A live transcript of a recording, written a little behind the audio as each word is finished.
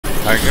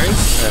Hi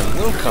guys, and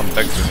welcome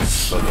back to an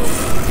episode of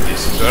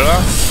Dysterra.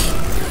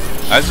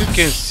 As you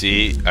can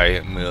see, I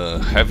am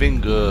having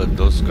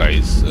those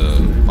guys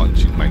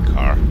punching my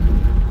car,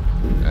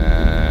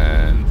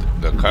 and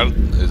the car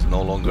is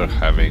no longer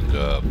having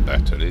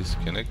batteries.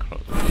 Can I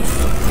cross?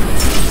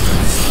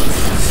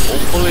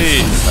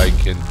 Hopefully I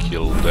can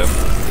kill them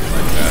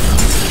like that.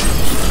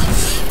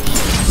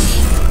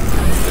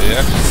 They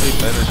actually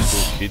managed to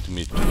hit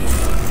me too.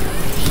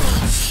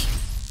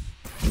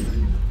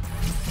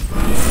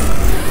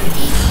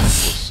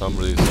 For some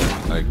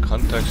reason I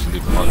can't actually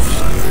punch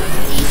them.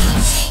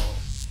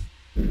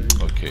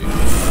 Okay,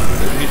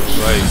 let me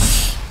try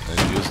and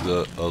use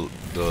the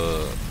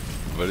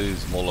very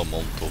small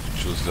amount of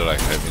juice that I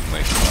have in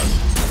my car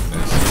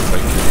and see if I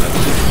can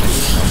actually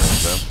kill some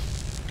of them.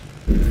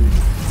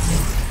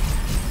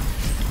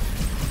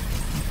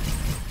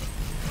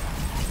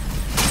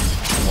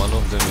 One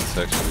of them is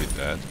actually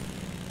dead.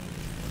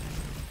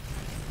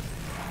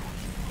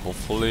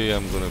 Hopefully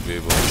I'm gonna be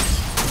able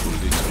to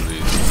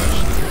literally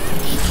smash them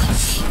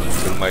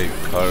until my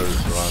car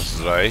runs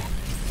dry.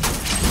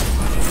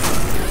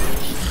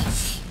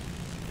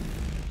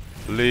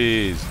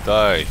 Please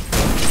die.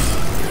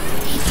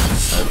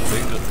 I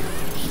think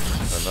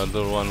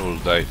another one will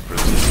die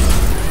pretty soon.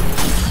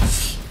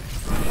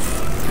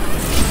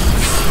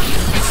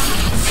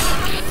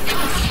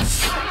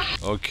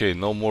 Okay,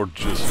 no more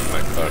juice in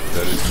my car.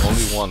 There is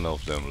only one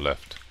of them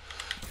left.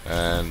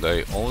 And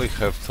I only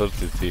have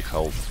 33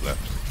 health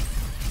left.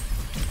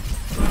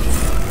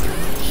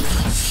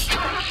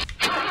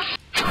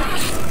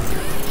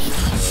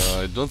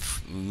 I don't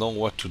know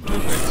what to do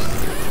next. I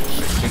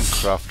can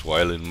craft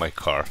while in my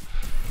car.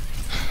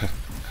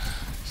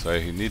 So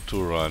I need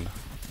to run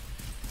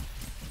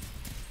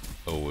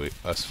away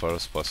as far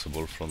as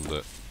possible from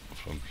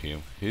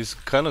him. He's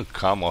kinda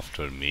come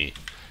after me.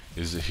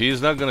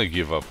 He's not gonna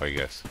give up, I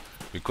guess.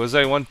 Because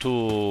I want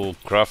to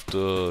craft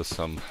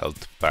some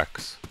health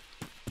packs.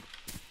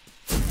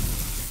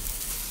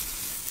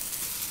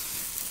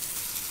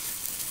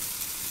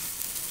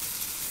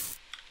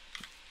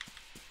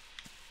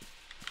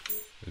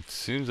 It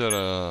seems that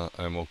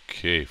I'm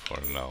okay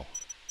for now.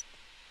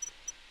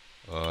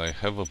 I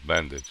have a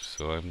bandage,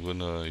 so I'm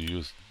gonna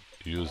use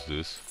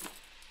this.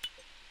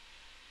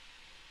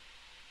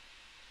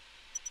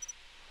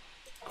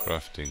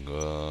 Crafting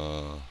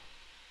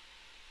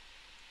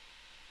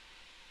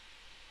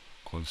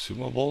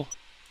consumable.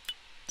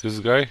 This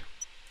guy.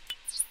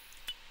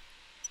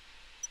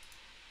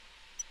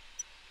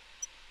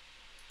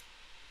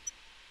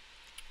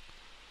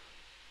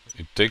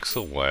 It takes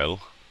a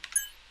while.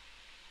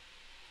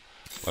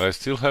 But I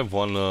still have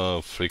one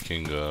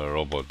freaking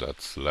robot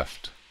that's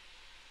left.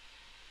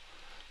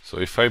 So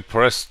if I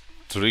press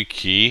 3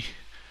 key,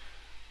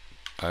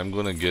 I'm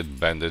gonna get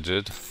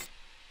bandaged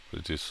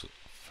pretty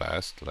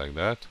fast, like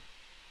that.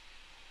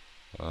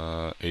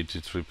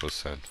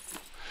 83%.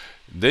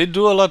 They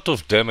do a lot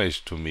of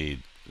damage to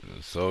me,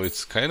 so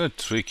it's kind of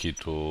tricky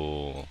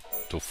to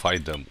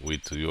fight them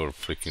with your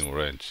freaking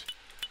wrench.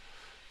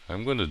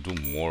 I'm gonna do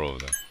more of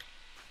them.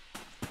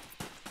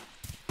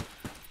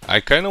 I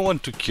kind of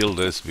want to kill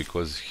this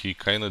because he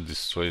kind of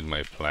destroyed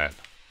my plan.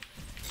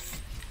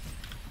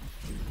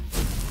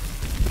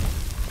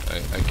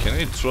 Can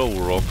I throw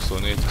rocks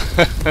on it?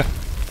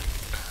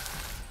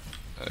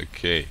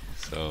 Okay,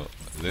 so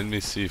let me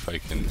see if I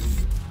can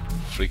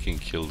freaking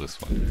kill this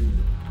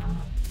one.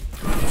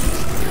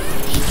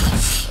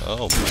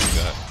 Oh my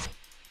god.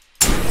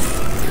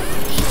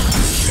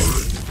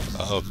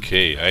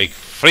 Okay, I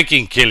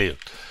freaking kill you.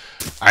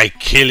 I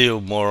kill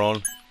you,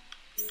 moron.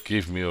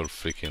 Give me your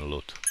freaking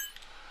loot.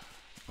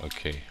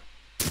 Okay.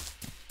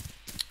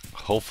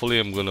 Hopefully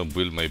I'm gonna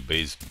build my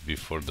base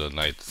before the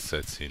night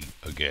sets in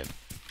again.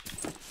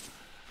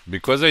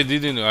 Because I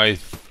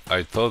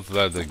thought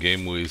that the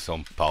game is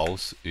on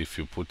pause if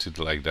you put it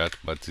like that,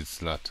 but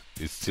it's not.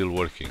 It's still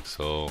working,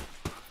 so...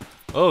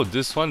 Oh,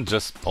 this one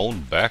just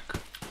spawned back.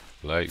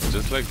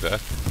 Just like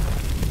that.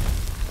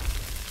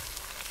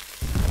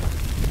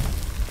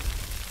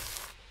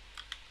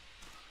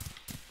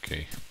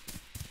 Okay.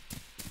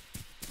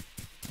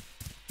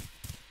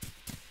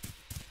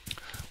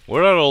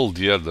 Where are all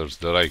the others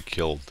that I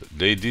killed?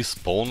 They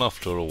despawn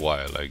after a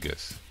while, I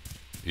guess.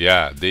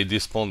 Yeah, they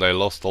despawned. I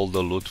lost all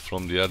the loot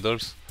from the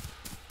others.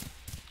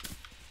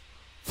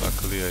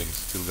 Luckily, I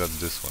still got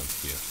this one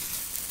here.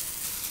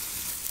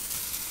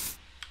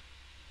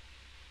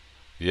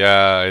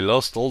 Yeah, I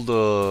lost all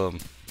the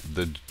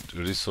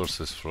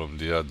resources from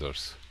the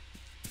others.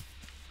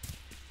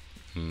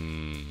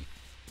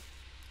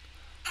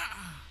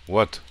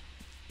 What?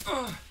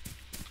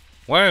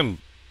 Why am...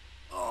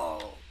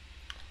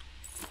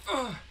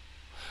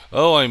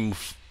 Oh, I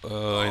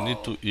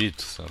need to eat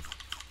some.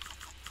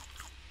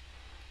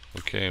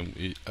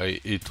 Okay,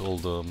 I eat all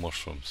the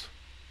mushrooms.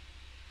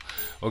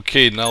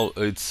 Okay, now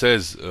it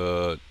says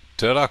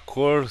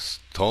Terracore,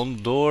 stone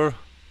door,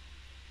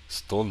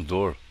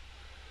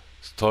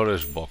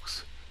 storage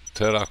box.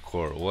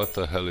 Terracore, what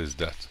the hell is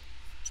that?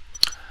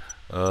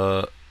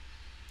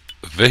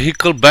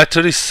 Vehicle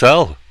battery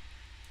cell.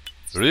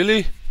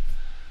 Really?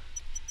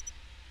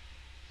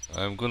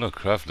 I'm gonna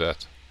craft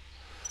that.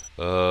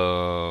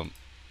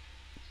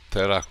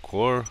 Terra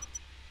core,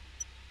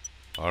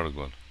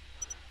 argon.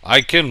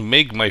 I can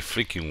make my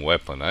freaking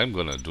weapon. I'm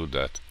gonna do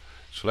that.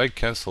 Should I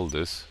cancel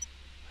this?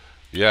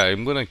 Yeah,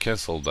 I'm gonna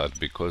cancel that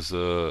because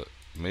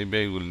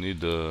maybe I will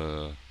need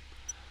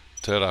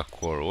Terra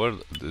core. Where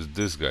is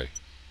this guy?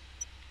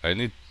 I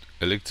need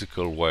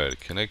electrical wire.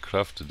 Can I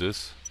craft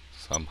this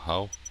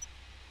somehow?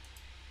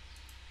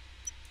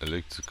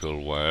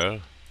 Electrical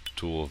wire,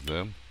 2 of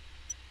them.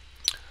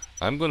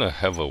 I'm gonna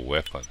have a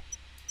weapon.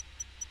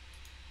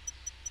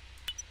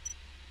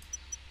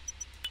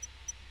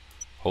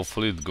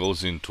 Hopefully it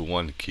goes into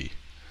 1 key.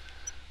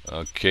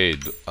 Okay,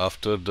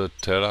 after the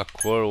Terra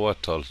core,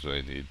 what else do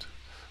I need?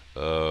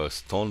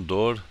 Stone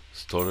door,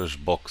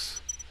 storage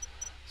box.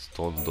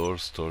 Stone door,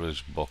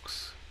 storage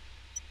box.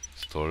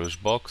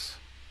 Storage box.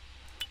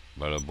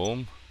 Bada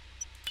boom.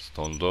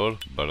 Stone door,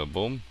 bada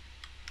boom.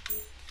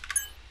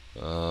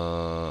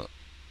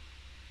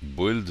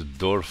 Build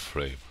door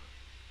frame.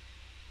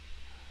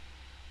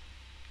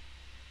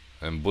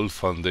 And build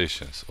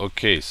foundations.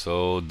 Okay,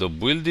 so the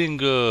building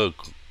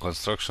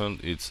construction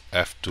it's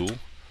F2.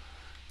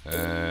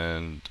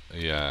 And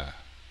yeah,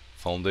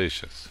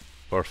 foundations.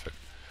 Perfect.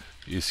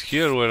 Is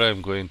here where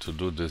I'm going to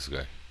do this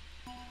guy.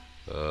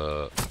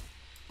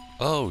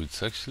 Oh,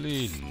 it's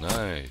actually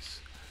nice.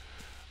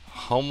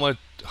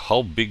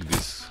 How big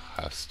this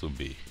has to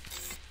be?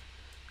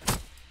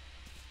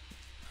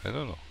 I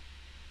don't know.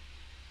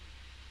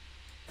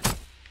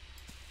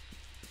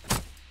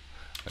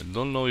 I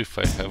don't know if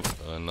I have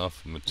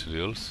enough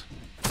materials.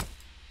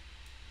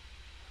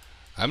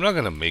 I'm not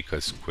gonna make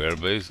a square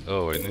base.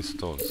 Oh, I need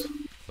stones.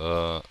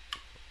 I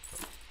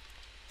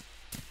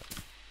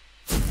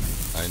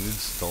need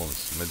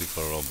stones.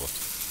 Medical robot.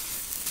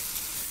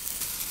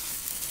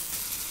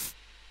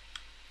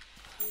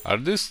 Are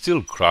they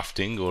still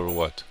crafting or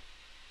what?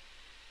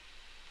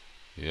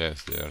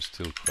 Yes, they are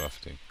still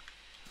crafting.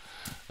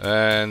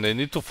 And I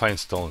need to find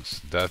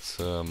stones. That's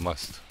a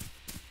must.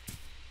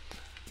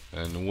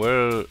 And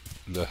where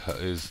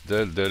is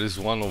there? There is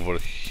one over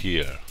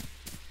here.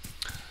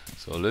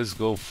 So let's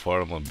go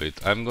farm a bit.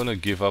 I'm gonna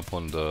give up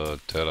on the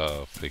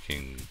Terra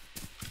freaking...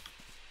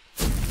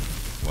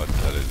 what the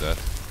hell is that?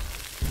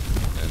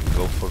 And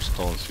go for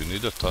stones. You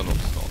need a ton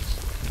of stones.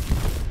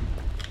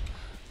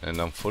 And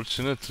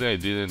unfortunately I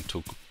didn't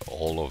took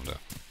all of them.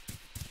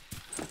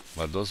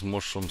 But those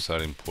mushrooms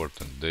are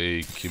important.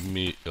 They keep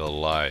me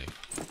alive.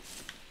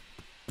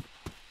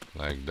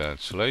 Like that.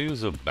 Should I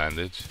use a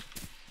bandage?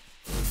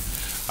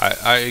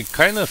 I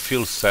kind of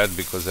feel sad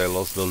because I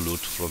lost the loot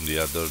from the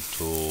other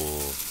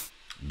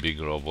 2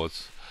 big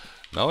robots.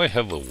 Now I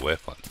have a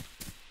weapon.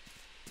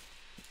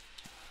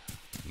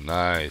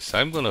 Nice.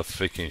 I'm gonna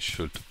freaking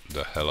shoot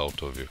the hell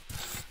out of you.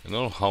 I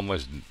don't know how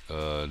much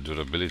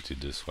durability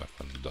this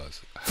weapon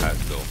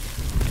has though.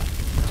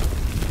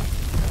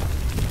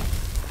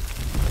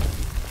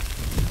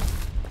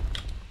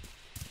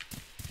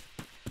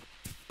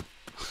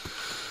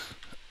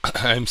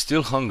 I'm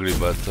still hungry,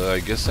 but I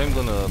guess I'm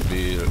gonna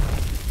be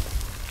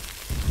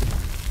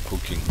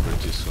cooking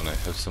pretty soon. I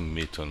have some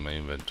meat on my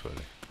inventory.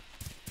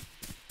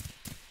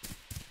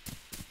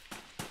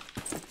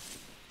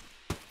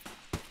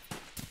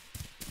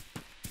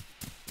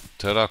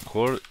 Terra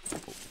core,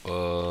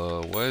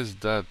 why is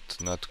that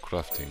not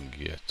crafting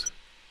yet?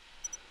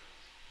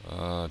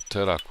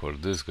 Terra core,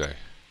 this guy.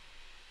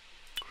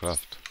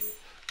 Craft.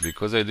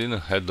 Because I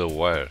didn't have the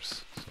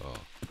wires, so...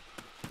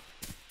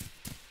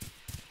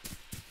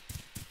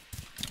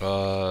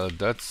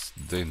 that's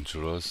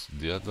dangerous.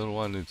 The other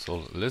one, it's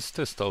all... Let's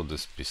test out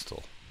this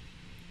pistol.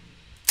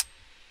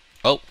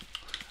 Oh!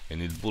 I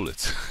need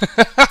bullets.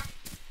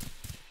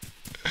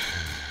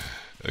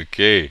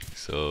 Okay,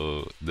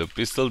 so the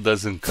pistol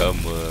doesn't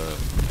come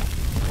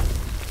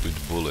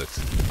with bullets.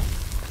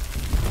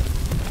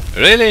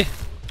 Really?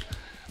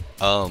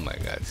 Oh my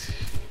god.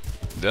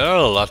 There are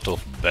a lot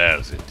of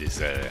bears in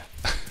this area.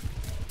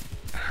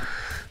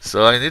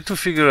 So I need to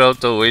figure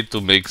out a way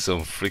to make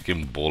some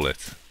freaking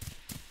bullets.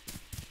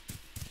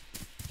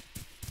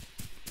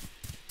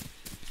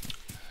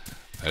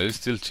 Are you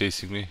still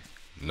chasing me?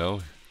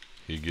 No?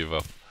 He gave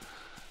up.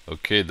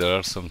 Okay, there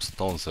are some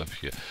stones up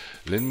here.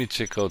 Let me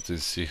check out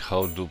and see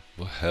how the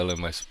hell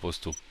am I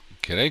supposed to...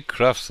 Can I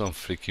craft some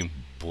freaking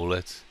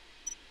bullets?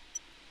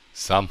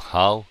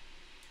 Somehow?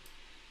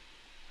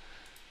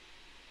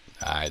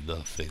 I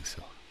don't think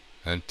so.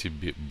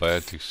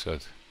 Antibiotic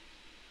shot.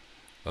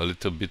 A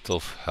little bit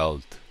of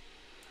health.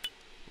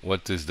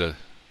 What is that?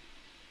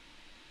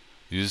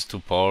 Used to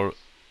power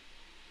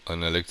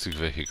an electric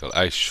vehicle.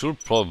 I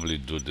should probably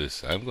do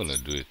this. I'm gonna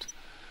do it.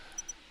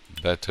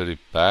 Battery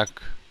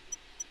pack.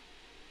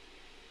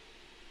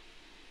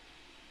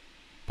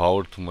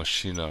 Power to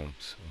machine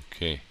arms.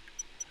 Okay.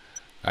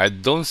 I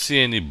don't see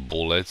any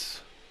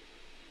bullets.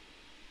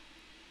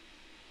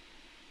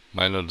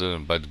 Minor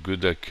damage, but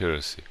good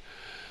accuracy.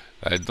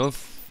 I don't...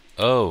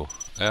 Oh,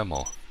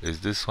 ammo.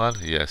 Is this one?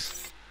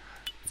 Yes.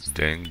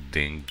 Ding,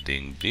 ding,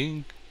 ding,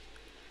 ding.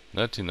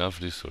 Not enough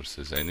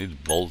resources. I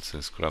need bolts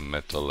and scrap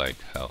metal like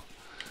hell.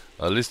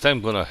 At least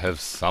I'm gonna have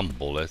some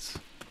bullets.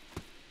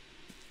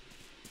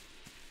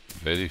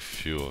 Very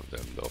few of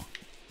them though.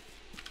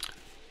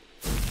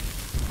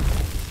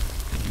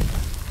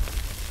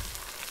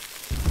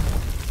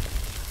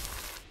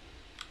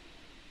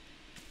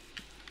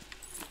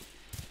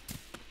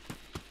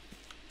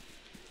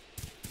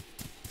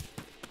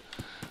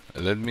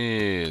 Let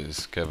me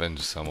scavenge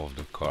some of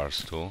the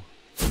cars too.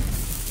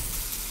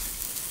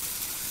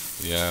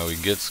 Yeah, we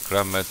get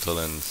scrap metal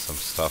and some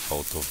stuff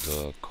out of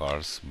the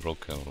cars.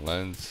 Broken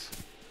lens.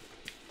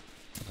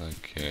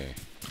 Okay.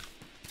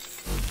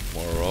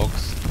 More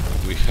rocks.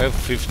 We have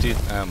 15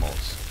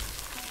 ammos.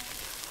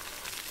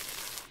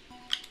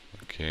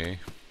 Okay.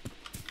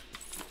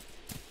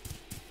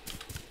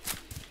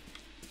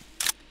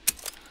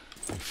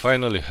 We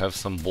finally have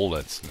some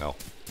bullets now.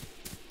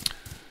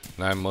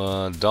 I'm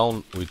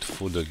down with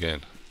food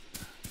again.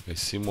 I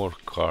see more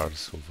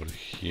cars over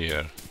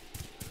here,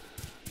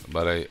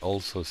 but I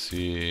also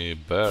see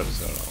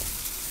bears around.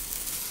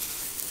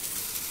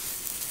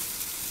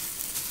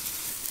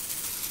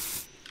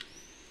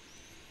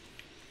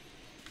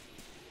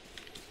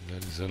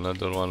 There is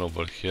another one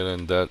over here,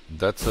 and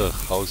that's a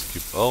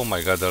housekeeper. Oh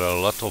my god, there are a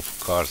lot of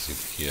cars in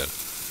here.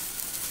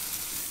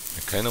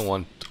 I kinda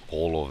want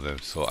all of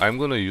them, so I'm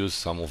gonna use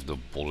some of the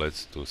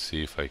bullets to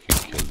see if I can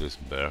kill this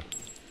bear.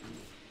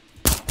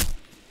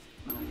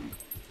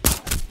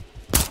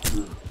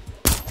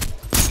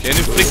 Can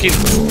you freaking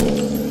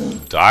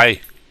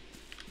die?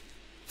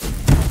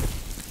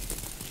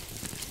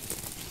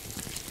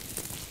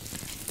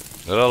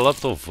 There are a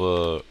lot of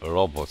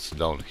robots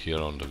down here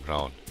on the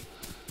ground.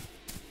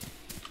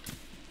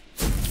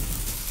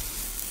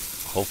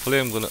 Hopefully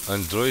I'm gonna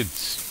Android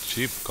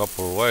cheap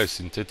copper wire,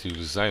 synthetic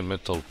design,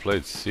 metal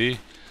plates. See,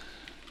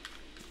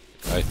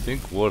 I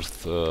think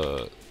worth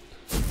the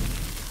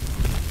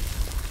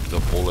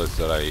bullets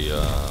that I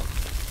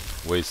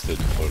wasted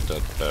for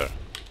that bear.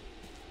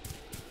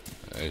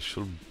 I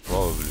should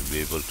probably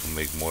be able to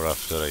make more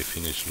after I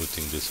finish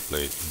looting this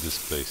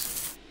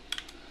place.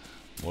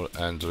 More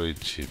Android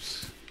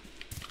chips.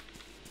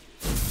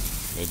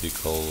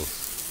 Medical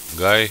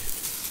guy.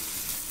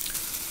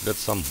 Got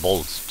some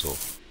bolts too.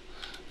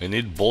 I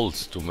need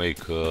bolts to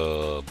make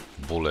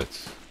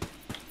bullets.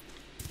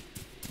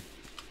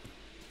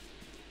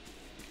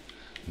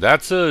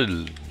 That's a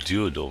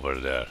dude over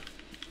there.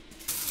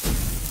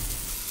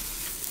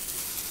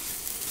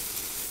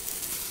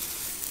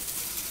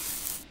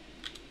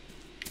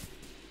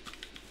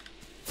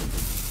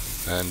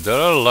 And there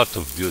are a lot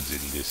of dudes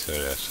in this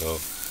area, so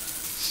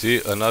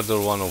see another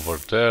one over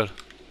there.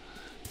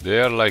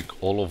 They are like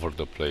all over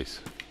the place.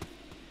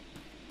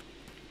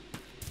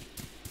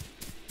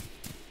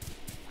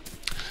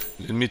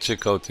 Let me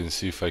check out and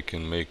see if I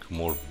can make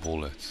more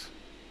bullets.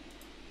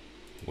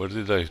 Where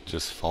did I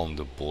just found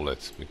the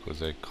bullets?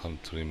 Because I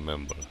can't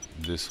remember.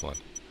 This one.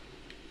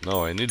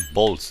 No, I need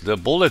bolts. The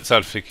bullets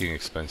are freaking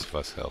expensive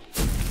as hell.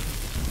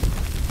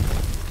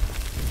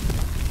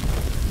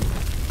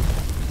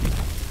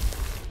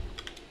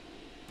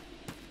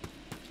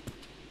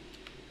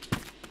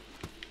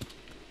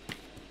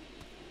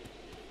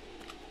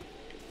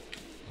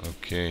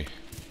 Okay,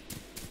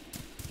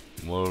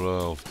 more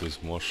of these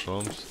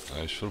mushrooms.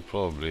 I should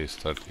probably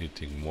start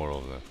eating more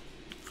of them.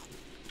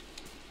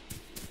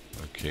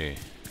 Okay,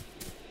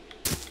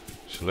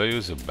 should I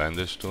use a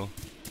bandage too?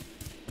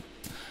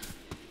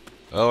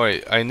 Oh,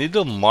 I need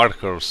a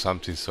marker or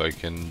something so I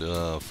can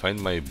find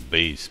my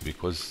base,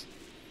 because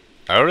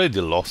I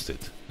already lost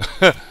it.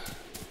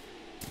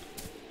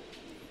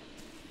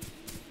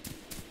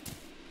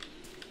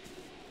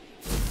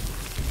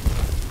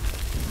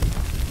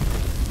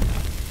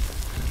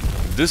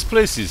 This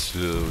place is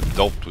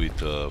doped with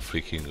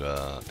freaking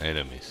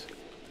enemies.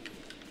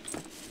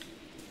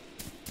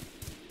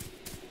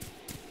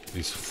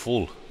 It's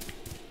full.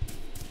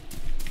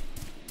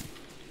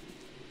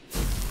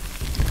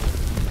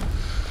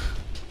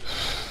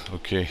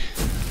 Okay. I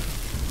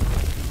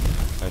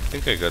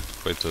think I got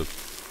quite a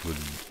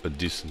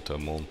decent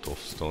amount of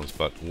stones,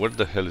 but where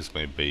the hell is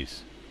my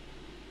base?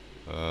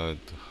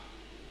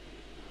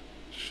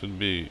 Should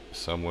be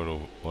somewhere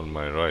on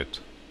my right,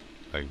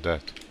 like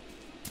that.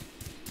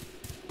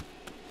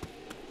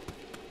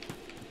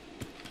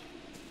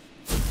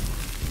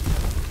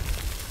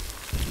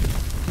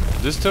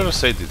 This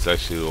Terrasite is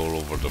actually all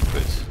over the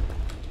place.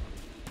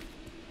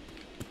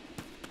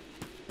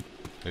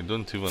 I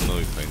don't even know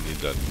if I need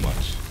that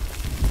much.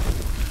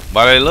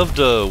 But I love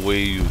the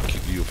way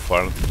you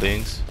farm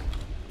things,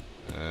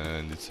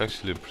 and it's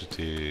actually a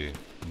pretty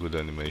good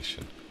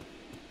animation.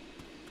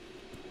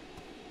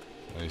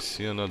 I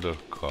see another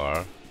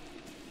car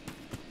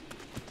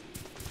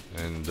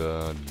and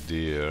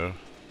deer.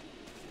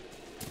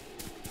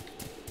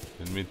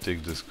 Let me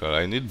take this car.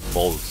 I need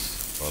bolts,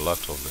 a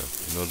lot of them,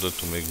 in order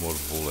to make more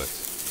bullets.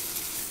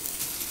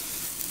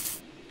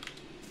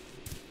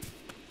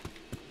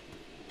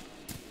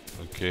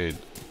 Okay,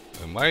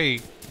 I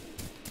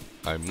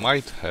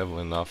might have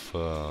enough.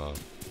 No.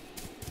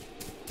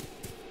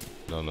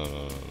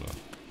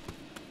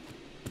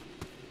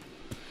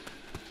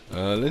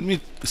 Let me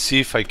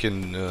see if I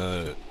can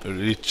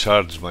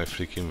recharge my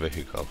freaking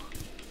vehicle.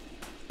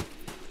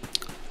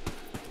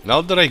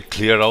 Now that I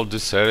clear out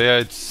this area,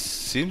 it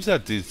seems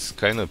that it's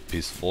kind of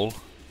peaceful.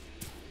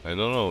 I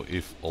don't know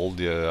if all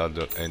the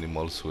other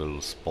animals will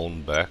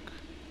spawn back.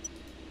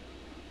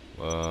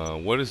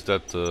 Where is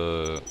that?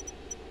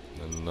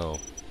 No.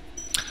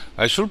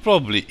 I should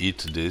probably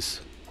eat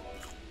this.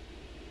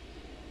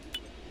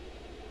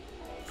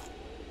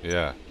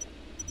 Yeah,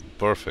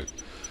 perfect.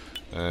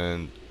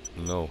 And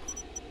no.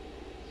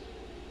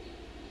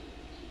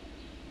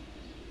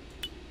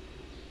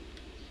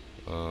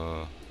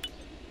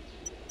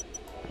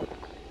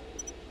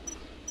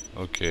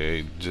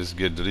 Okay, just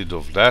get rid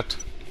of that.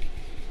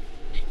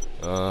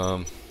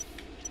 Well,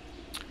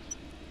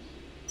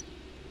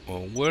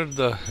 where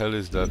the hell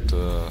is that?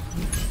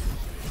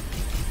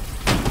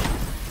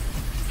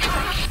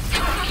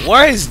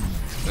 Why is...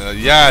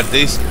 yeah,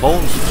 they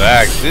spawned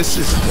back. This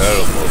is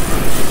terrible.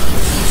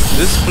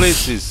 This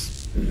place is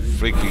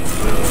freaking...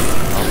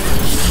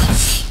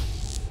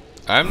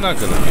 I'm not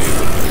gonna be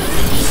able to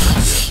do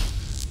this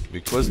here,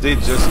 because they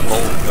just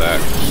spawned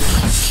back.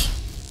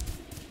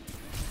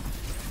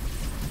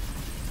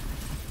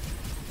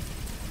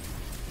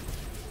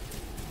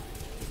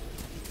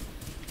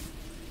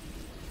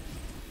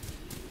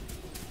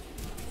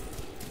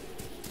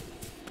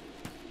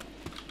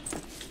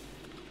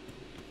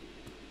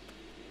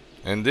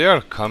 And they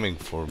are coming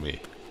for me.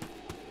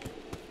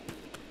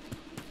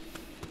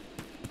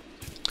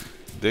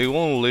 They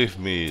won't leave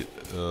me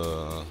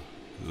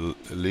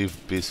live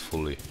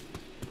peacefully.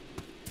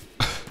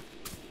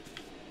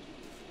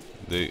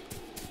 They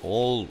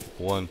all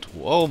want...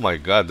 oh my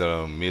god, there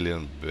are a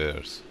million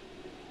bears.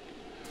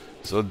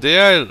 So they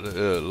are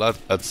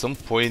at some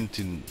point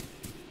in...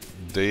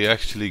 they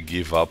actually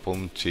give up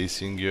on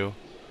chasing you.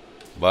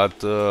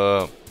 But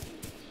I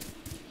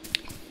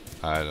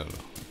don't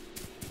know.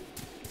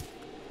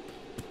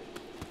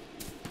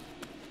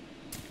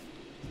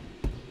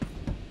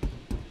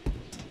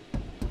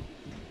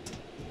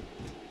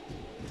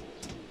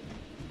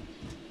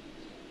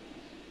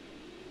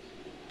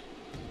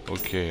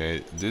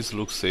 Okay, this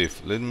looks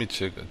safe. Let me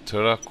check.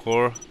 Terra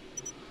core.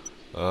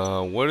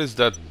 Where is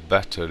that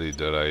battery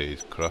that I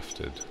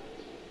crafted?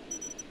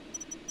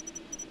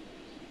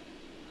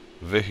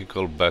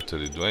 Vehicle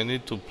battery. Do I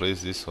need to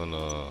place this on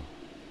a...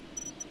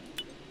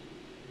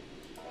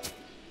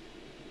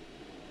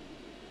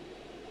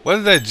 what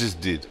did I just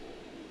did?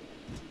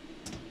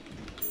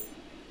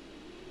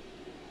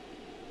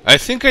 I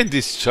think I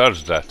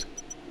discharged that.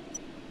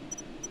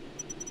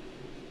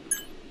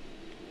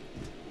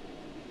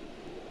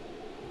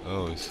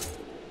 Oh, it's...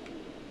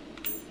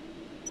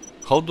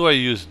 how do I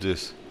use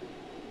this?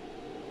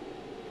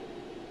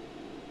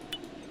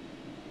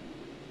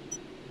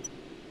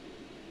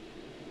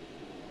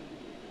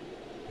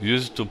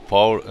 Use to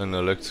power an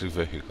electric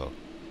vehicle.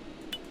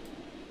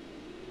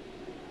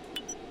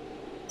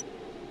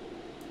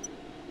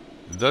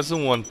 It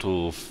doesn't want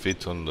to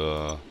fit on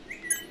the...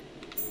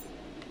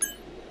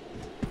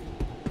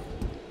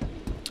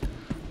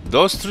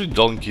 those three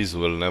donkeys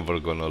will never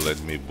gonna let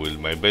me build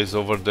my base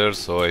over there,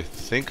 so I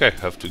think I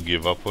have to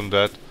give up on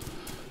that.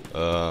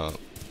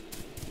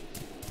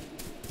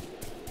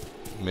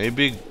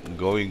 Maybe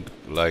going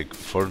like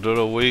further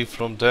away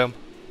from them.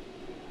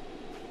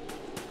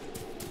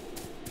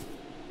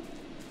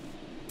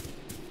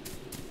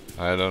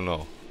 I don't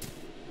know.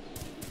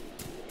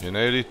 Can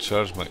I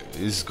recharge my...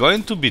 it's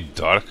going to be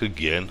dark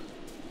again.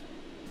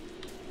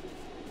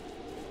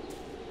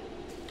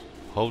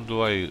 How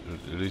do I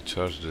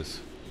recharge this?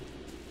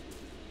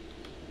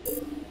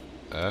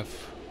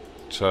 F,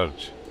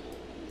 charge,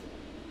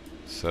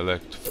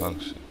 select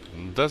function.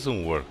 It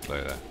doesn't work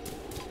like that.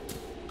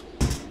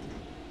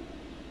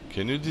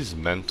 Can you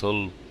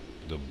dismantle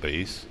the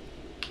base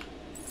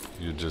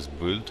you just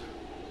built?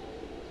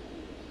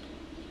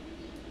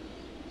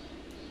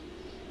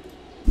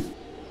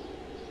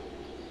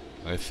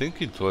 I think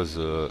it was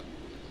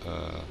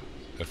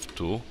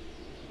F2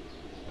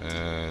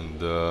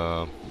 and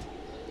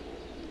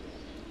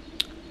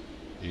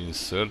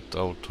insert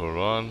auto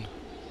run.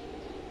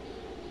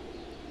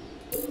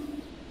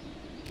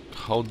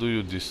 How do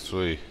you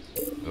destroy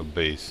a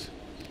base?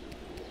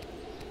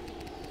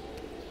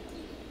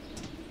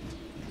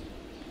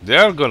 They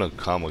are gonna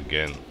come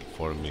again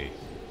for me,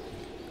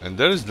 and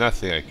there is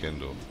nothing I can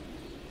do.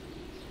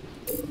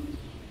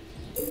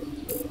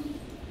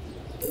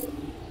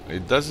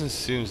 It doesn't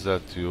seem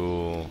that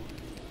you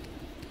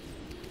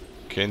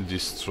can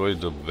destroy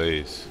the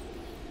base.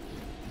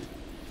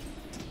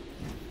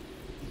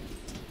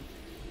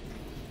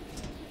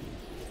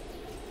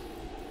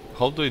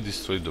 How do I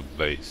destroy the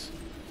base?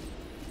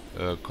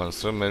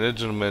 Construct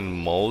management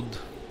mode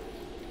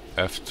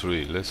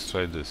F3. Let's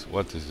try this.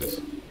 What is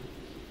this?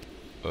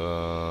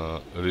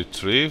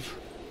 Retrieve,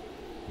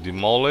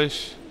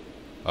 demolish,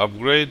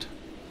 upgrade,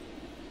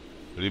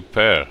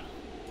 repair.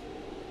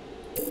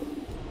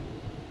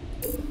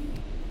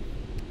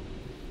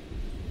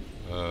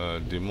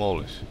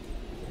 Demolish.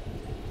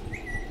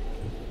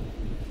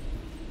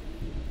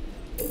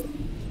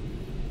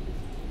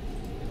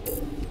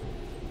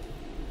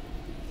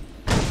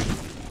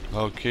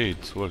 Okay,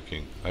 it's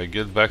working. I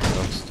get back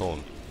some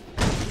stone.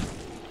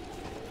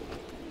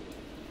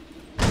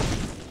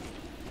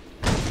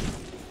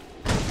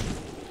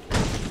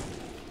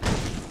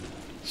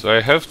 So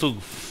I have to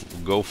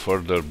go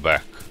further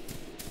back.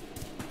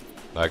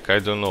 Like, I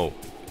don't know.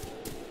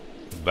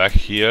 Back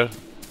here.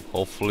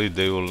 Hopefully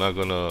they will not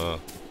gonna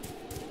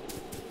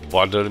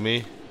bother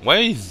me. Why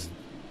is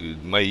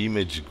my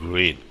image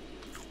green?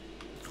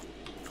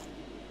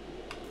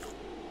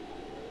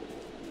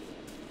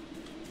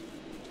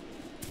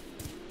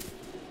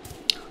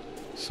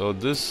 So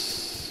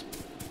this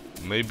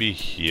maybe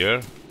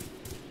here.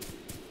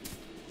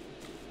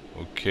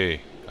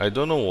 Okay, I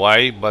don't know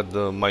why, but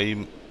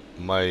my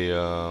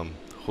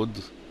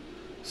hood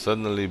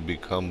suddenly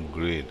become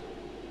green.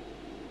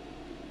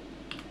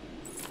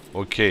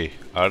 Okay,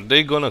 are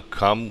they gonna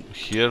come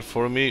here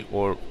for me,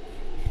 or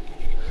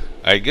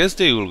I guess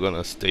they will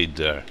gonna stay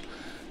there?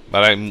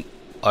 But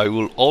I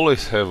will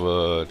always have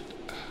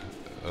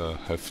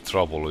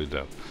trouble with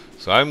them.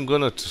 So I'm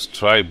gonna just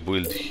try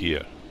build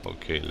here.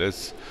 Okay,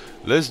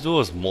 let's do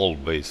a small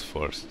base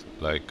first.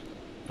 Like,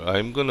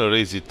 I'm gonna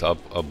raise it up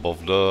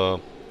above the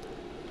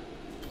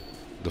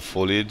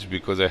foliage,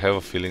 because I have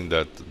a feeling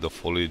that the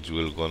foliage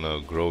will gonna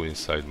grow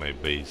inside my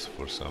base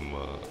for some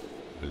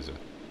reason.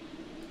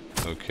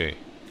 Okay,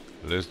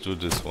 let's do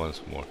this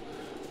once more.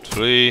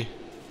 3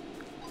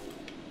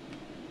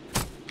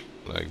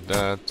 like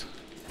that.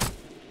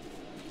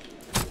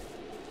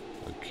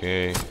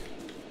 Okay.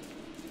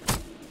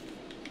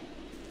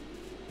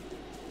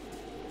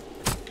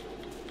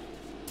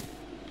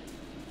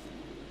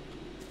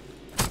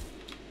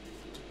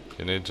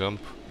 Can I jump?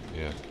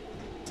 Yeah.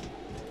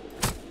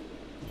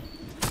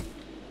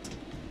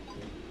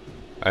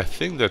 I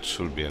think that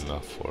should be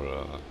enough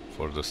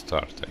for the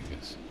start, I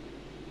guess.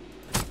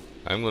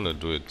 I'm gonna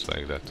do it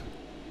like that.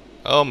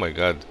 Oh my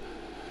god.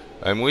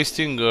 I'm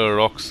wasting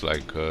rocks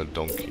like a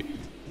donkey.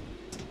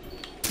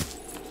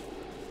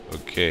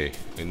 Okay,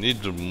 I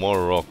need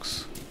more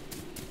rocks.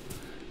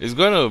 It's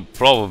gonna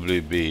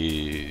probably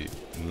be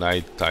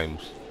night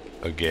times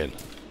again.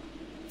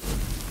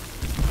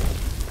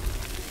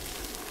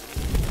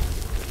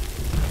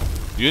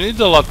 You need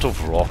a lot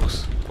of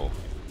rocks. Oh.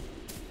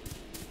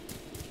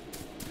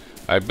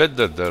 I bet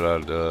that there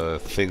are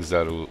things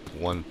that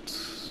want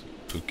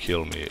to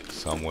kill me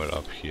somewhere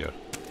up here.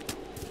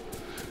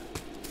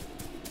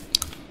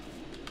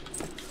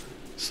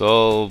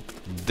 So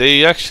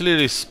they actually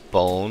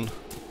respawn,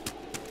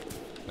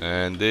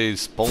 and they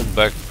spawn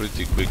back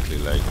pretty quickly,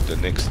 like the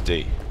next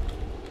day.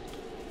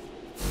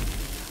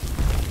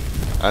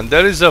 And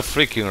there is a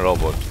freaking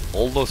robot.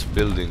 All those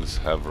buildings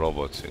have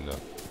robots in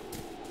them.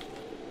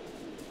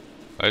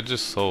 I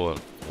just saw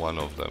one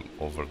of them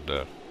over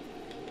there.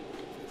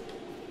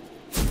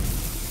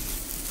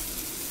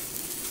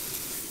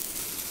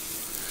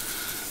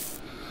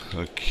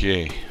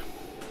 Okay.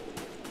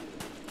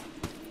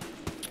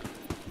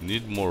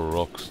 Need more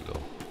rocks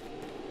though.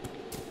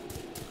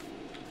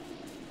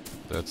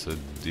 That's a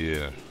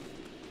deer.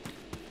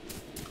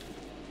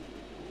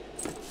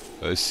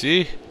 I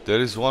see, there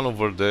is one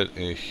over there.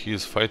 He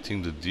is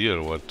fighting the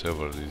deer,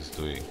 whatever he's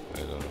doing. I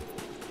don't know.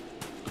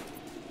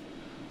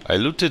 I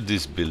looted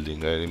this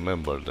building, I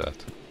remember that.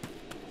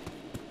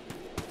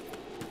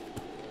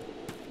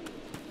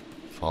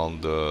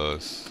 Found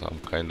some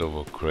kind of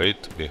a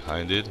crate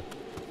behind it.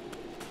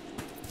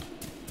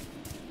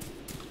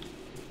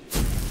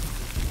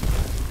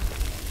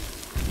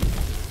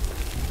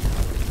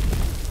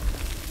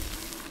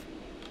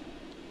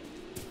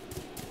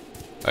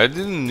 I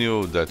didn't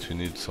know that you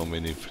need so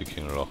many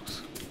freaking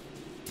rocks.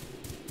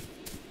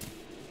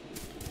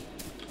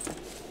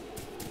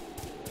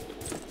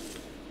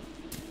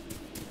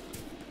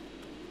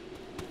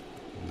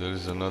 There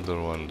is another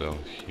one down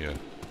here.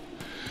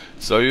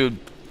 So you,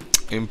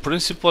 in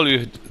principle,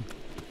 you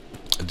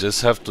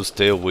just have to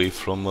stay away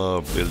from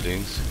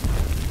buildings.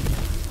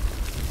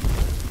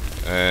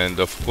 And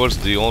of course,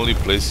 the only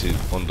place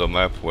on the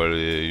map where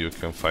you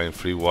can find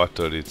free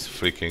water, it's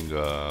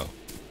freaking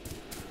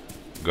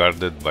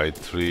guarded by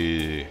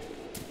 3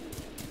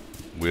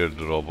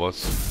 weird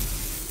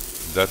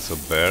robots. That's a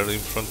bear in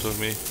front of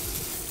me.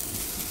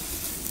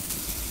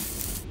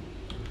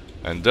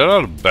 And there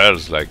are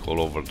bears like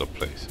all over the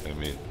place. I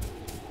mean,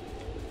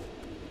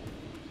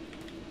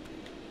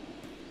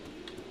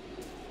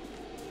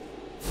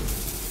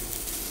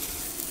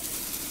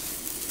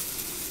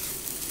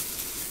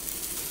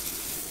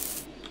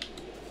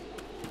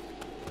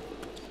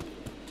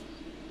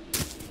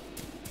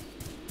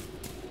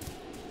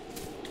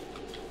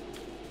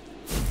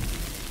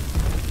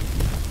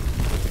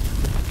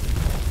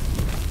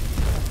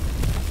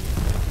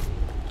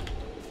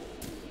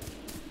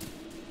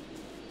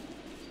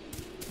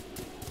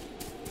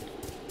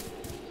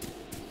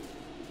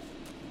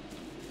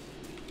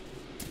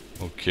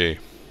 okay.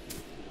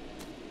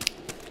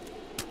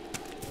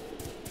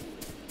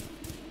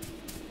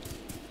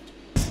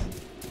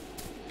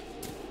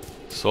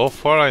 So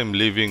far I'm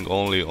living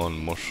only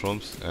on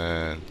mushrooms.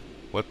 And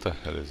what the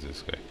hell is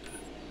this guy?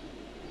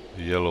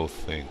 Yellow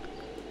thing.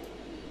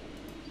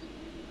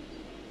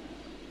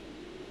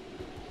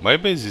 My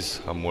base is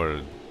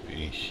somewhere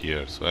in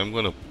here, so I'm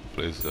gonna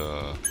place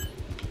the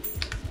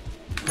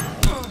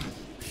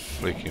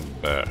freaking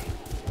bear.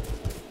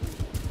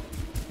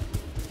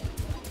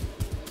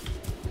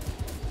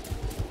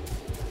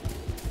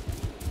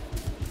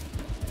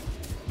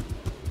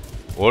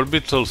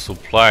 Orbital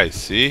supplies,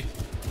 see?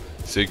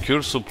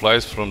 Secure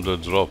supplies from the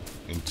drop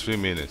in 3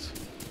 minutes.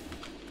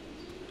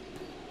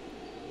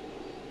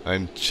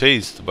 I'm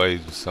chased by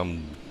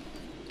some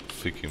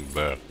freaking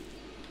bear.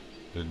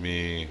 Let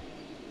me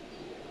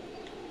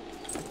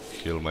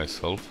heal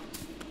myself.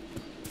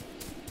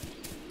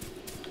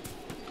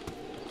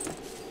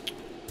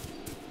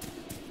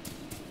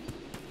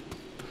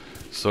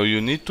 So you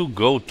need to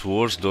go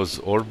towards those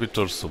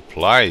orbital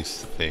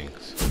supplies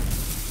things.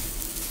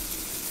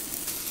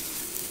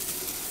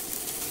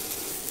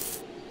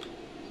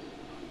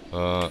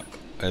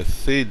 I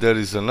see there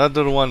is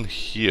another one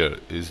here.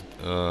 Is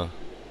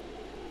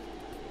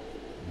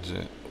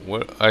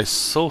where I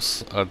saw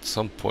at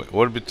some point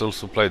orbital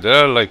supply. They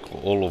are like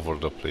all over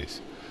the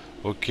place.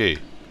 Okay,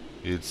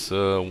 it's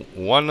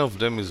one of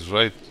them is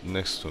right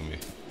next to me.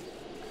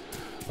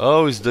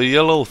 Oh, it's the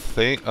yellow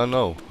thing. Oh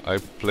no, I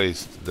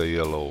placed the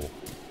yellow.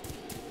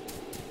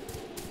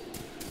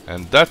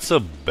 And that's a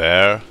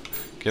bear.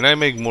 Can I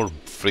make more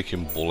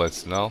freaking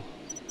bullets now?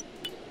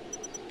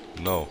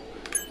 No.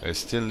 I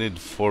still need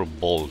 4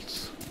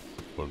 bolts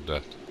for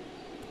that.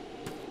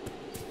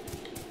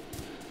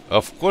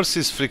 Of course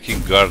it's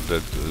freaking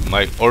guarded.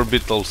 My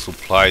orbital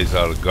supplies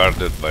are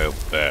guarded by a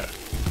bear.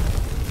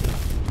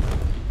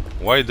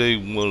 Why they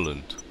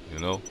wouldn't, you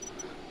know?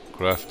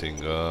 Crafting,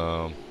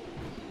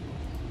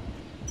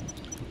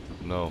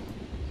 no.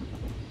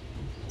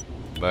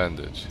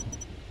 Bandage.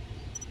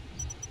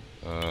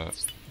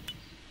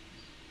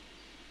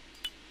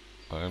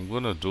 I'm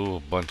gonna do a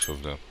bunch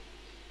of them.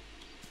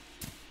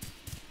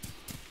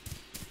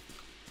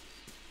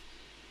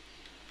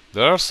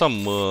 There are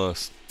some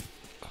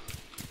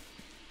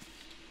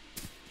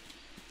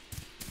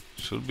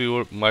should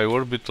be my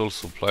orbital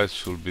supplies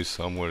should be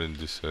somewhere in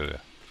this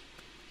area,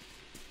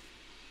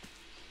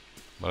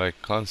 but I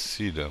can't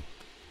see them.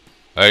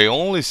 I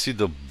only see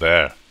the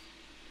bear.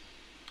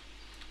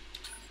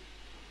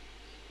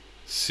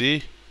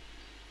 See?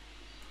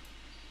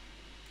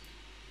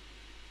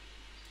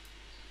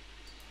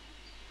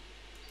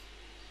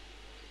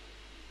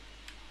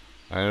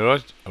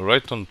 I'm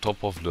right on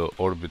top of the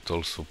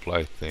orbital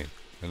supply thing,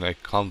 and I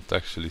can't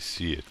actually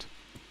see it.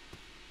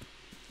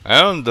 I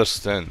don't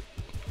understand.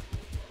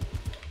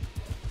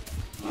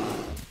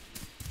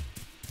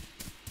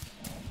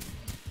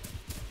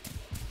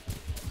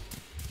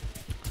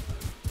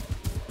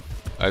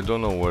 I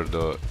don't know where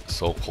the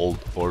so-called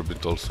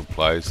orbital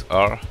supplies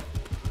are,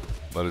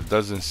 but it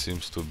doesn't seem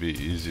to be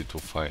easy to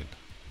find.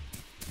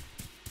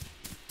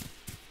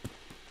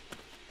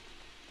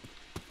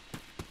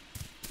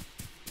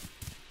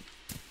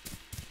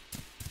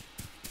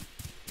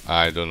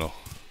 I don't know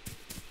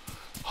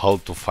how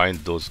to find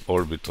those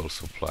orbital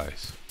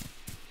supplies.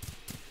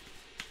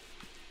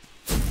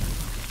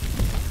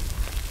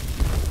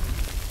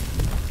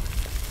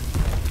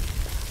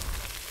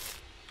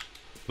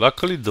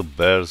 Luckily the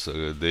bears,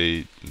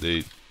 they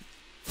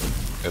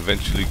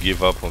eventually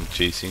give up on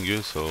chasing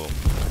you, so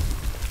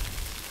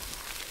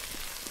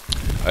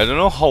I don't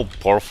know how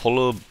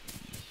powerful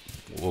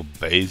a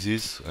base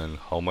is and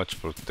how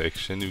much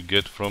protection you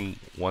get from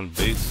one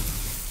base.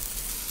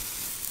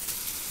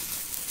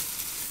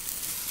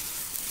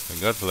 I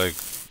got like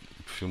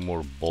a few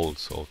more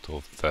bolts out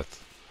of that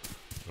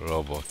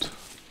robot,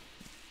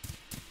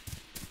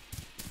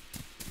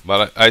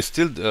 but I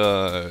still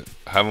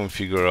haven't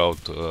figured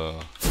out the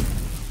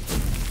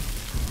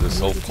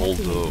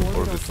so-called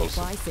orbital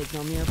supply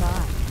signal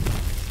nearby.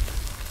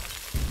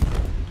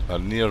 Are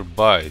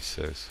nearby, it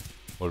says.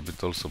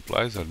 Orbital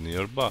supplies are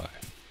nearby.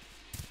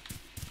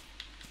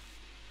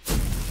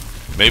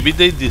 Maybe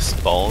they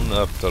despawn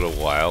after a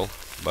while,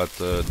 but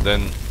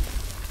then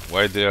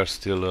why they are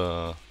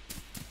still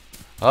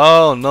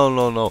oh,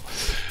 no.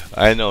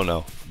 I know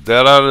now.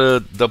 There are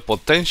the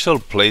potential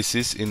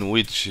places in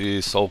which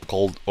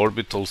so-called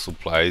orbital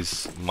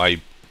supplies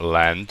might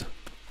land,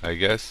 I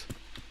guess.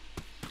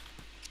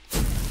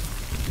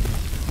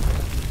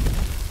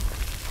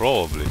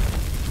 Probably.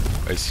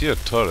 I see a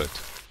turret.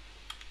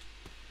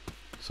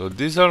 So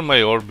these are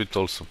my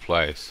orbital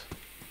supplies.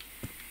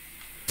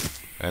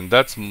 And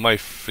that's my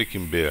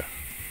freaking bear.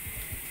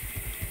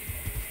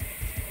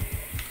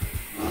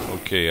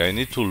 Okay, I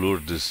need to lure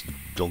this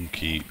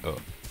donkey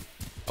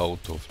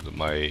out of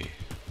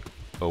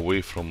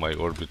away from my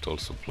orbital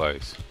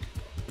supplies.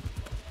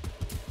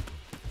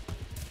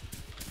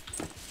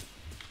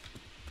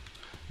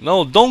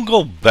 No, don't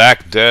go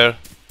back there.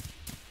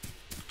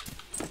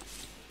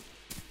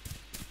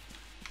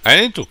 I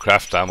need to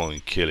craft ammo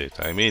and kill it.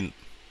 I mean,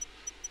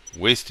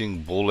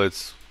 wasting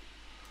bullets.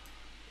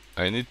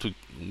 I need to...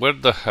 Where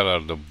the hell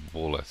are the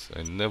bullets?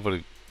 I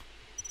never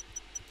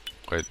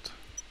quite...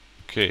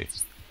 Okay.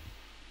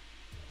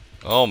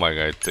 Oh my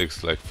god, it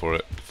takes like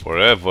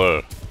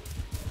forever.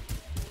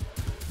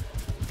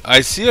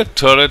 I see a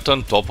turret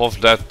on top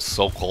of that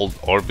so-called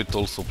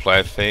orbital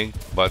supply thing,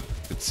 but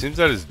it seems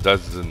that it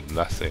does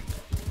nothing.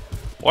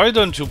 Why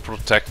don't you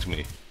protect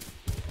me?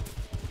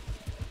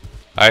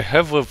 I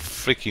have a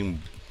freaking...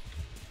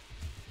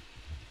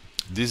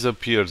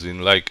 disappears in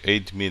like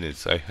 8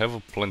 minutes. I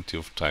have plenty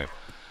of time.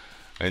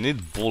 I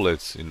need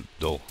bullets in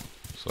though,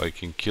 so I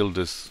can kill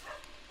this.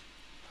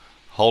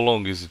 How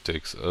long is it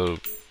takes?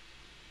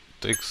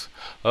 Takes.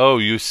 Oh,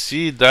 you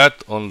see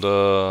that on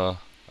the...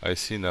 I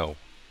see now.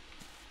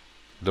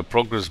 The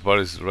progress bar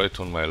is right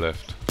on my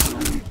left.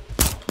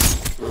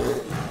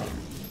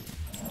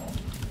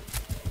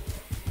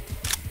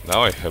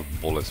 Now I have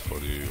bullets for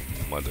you,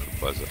 mother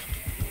buzzer.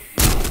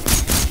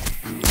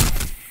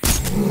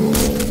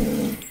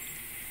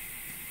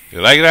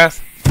 You like that?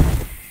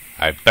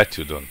 I bet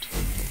you don't.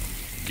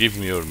 Give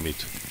me your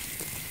meat.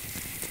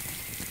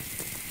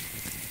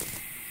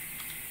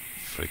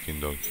 Freaking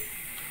donkey.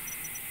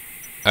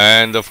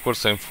 And of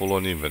course I'm full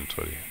on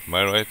inventory. Am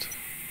I right?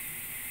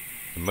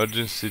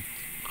 Emergency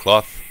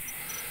cloth.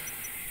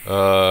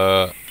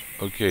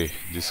 Okay,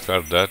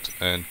 discard that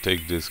and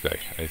take this guy.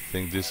 I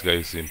think this guy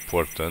is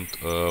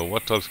important.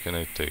 What else can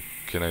I take?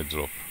 Can I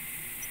drop?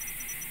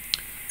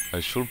 I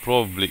should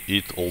probably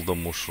eat all the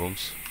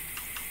mushrooms,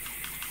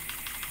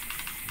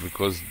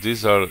 because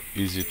these are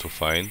easy to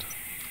find.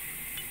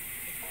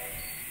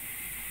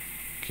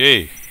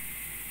 Okay.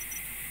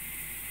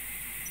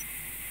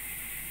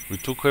 We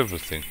took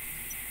everything.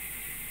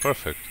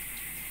 Perfect.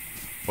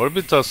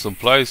 Orbital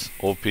supplies,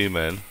 OP,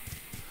 man.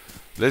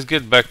 Let's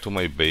get back to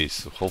my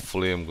base.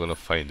 Hopefully I'm gonna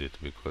find it,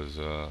 because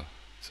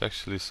it's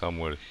actually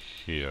somewhere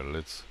here.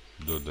 Let's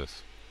do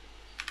this.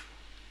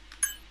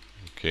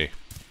 Okay.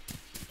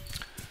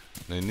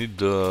 I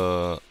need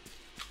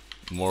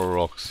more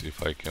rocks,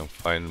 if I can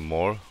find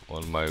more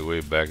on my way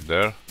back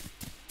there.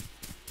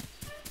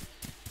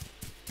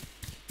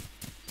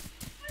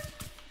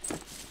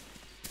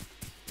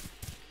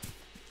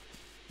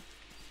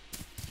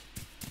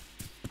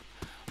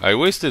 I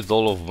wasted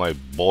all of my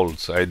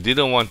bolts. I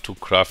didn't want to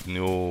craft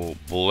new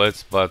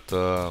bullets, but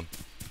the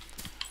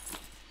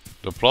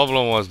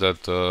problem was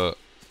that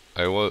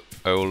I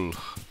will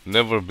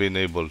never been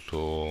able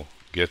to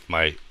get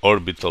my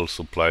orbital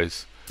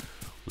supplies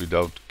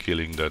without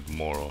killing that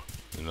moron,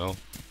 you know?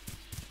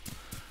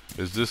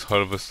 Is this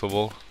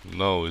harvestable?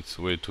 No, it's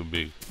way too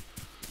big.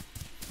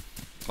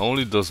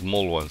 Only the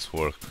small ones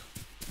work.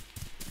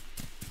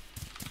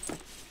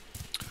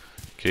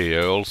 Okay,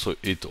 I also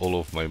eat all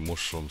of my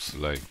mushrooms,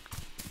 like...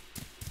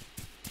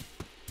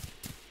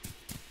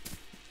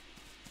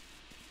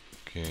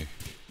 Okay.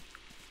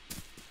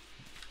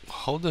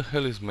 How the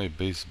hell is my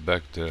base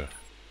back there?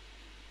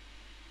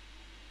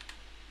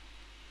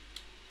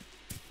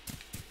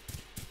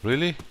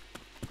 Really?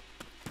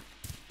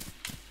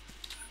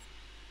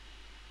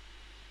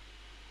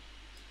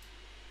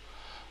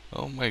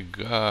 Oh my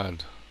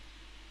god.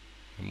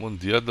 I'm on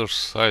the other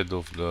side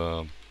of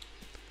the...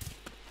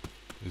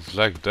 It's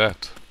like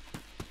that.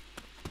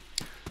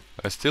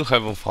 I still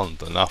haven't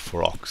found enough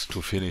rocks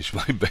to finish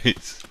my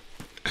base.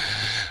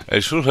 I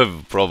should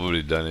have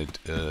probably done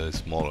it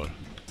smaller.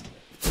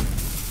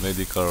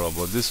 Medical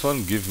robot. This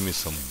one gives me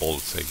some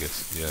bolts, I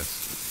guess.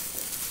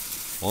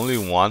 Yes. Only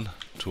one,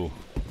 two.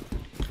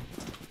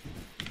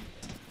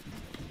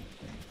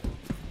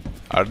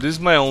 Are these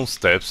my own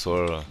steps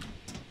or...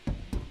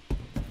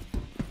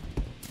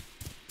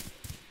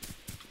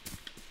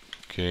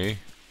 Okay.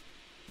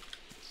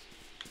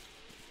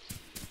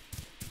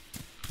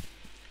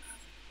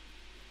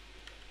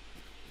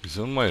 Is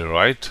on my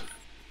right?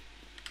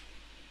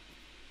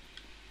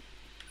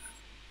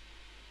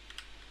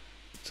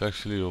 It's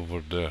actually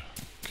over there.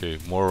 Okay,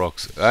 more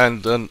rocks.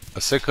 And then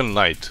a second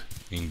night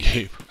in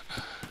game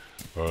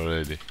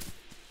already.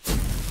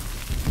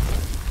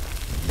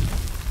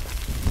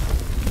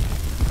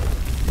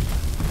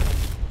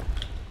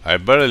 I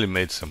barely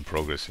made some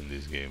progress in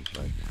this game,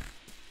 like.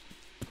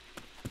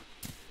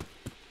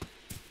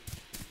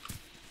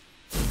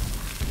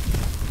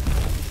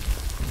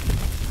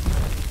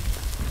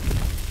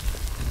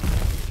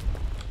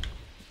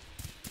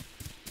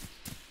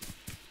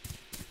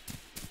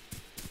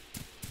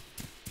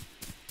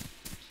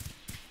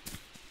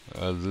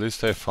 At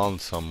least I found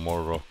some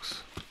more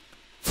rocks.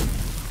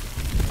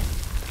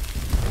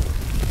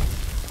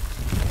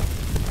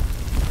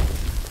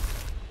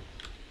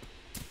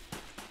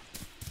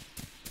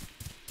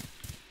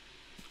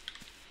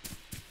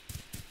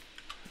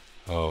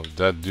 Oh,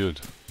 that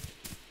dude.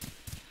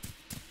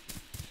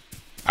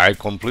 I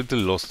completely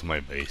lost my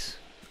base,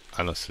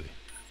 honestly.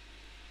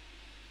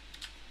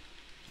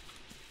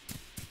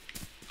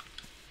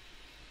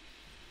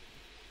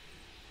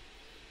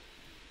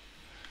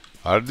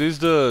 Are these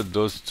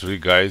those three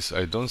guys?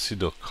 I don't see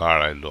the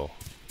car, I know.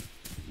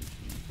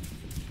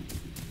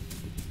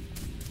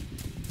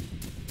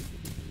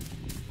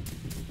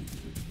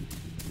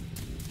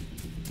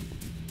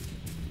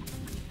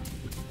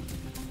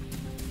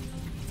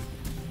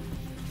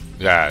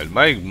 Yeah,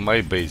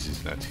 my base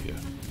is not here.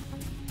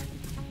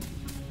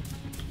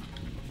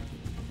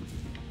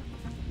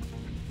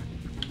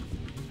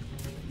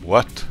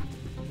 What?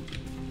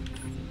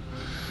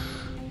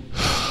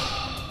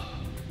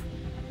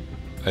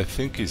 I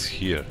think it's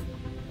here.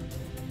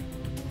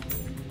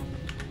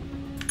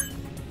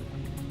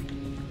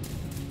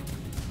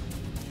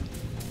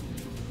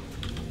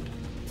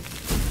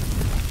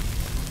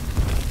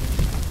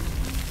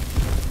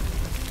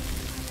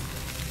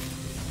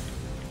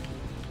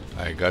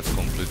 I got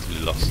completely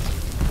lost.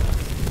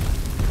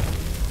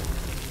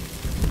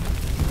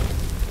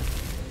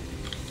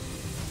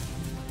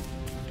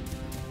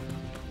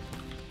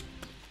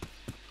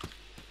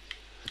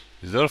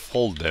 Is there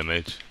fall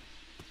damage?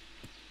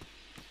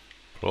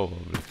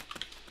 Probably.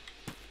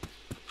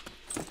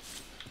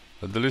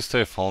 At least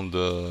I found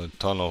a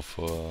ton of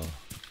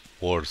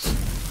ores.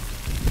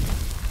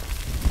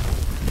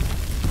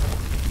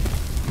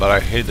 But I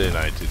hate the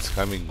night. It's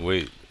coming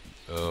way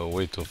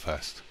too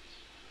fast.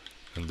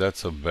 And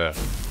that's a bear.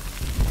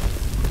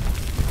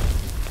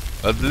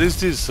 At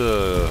least this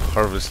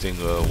harvesting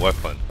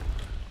weapon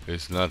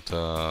is not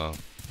a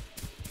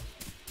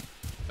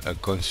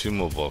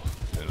consumable,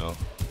 you know.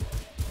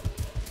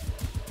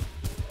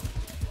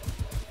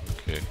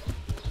 Okay.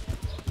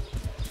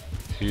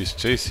 He's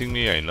chasing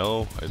me, I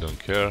know, I don't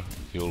care.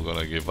 He'll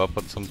gonna give up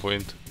at some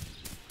point.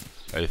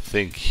 I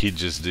think he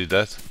just did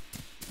that.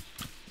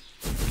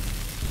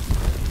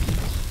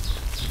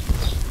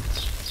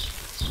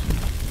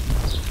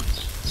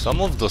 Some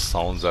of the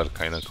sounds are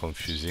kinda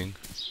confusing.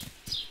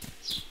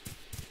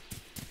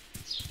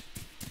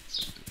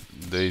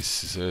 They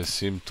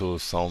seem to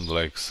sound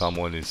like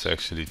someone is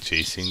actually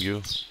chasing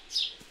you.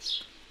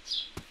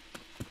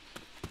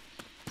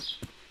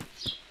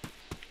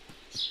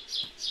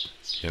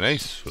 Can I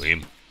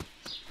swim?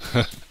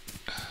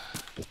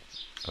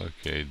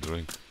 Okay,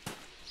 drink.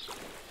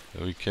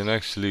 We can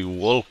actually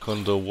walk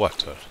on the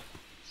water.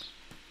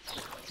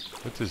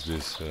 What is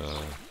this?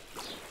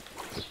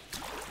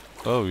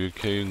 Oh, you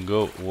can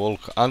go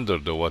walk under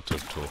the water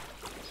too.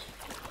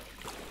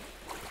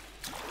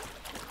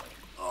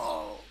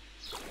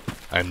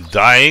 I'm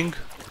dying?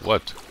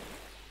 What?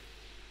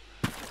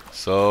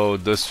 So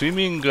the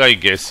swimming, I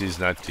guess, is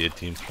not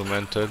yet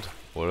implemented,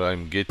 or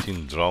I'm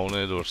getting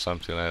drowned or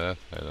something like that.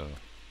 I don't know.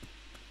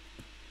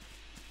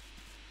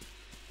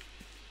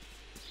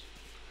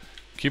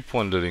 Keep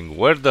wondering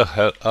where the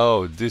hell.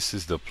 Oh, this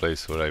is the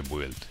place where I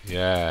built.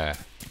 Yeah,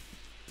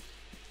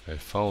 I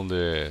found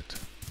it.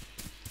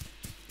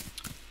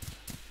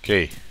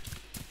 Okay.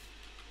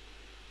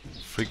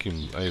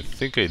 Freaking, I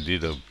think I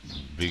did a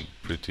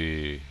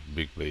pretty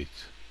big bait.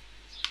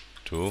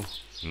 2?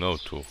 No,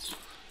 2.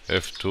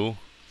 F2.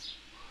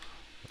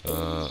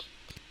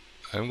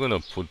 I'm gonna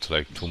put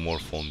like 2 more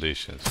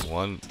foundations.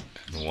 1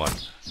 and 1.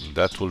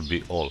 That will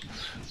be all.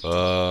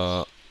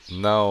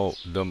 Now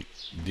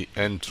the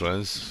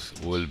entrance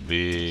will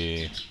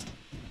be,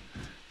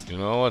 you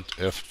know what,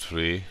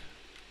 F3.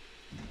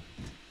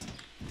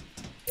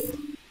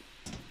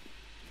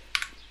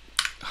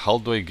 How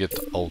do I get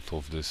out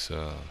of this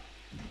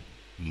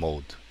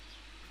mode?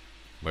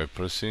 By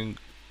pressing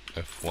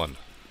F1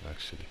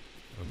 actually.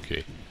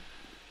 Okay,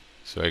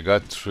 so I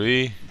got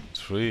 3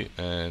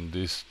 and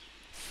this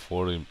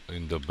 4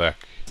 in the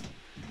back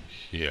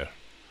here.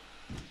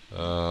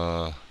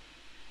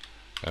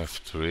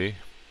 F3.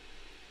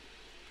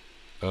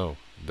 Oh,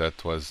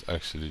 that was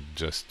actually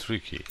just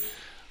tricky.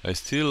 I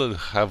still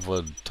have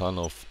a ton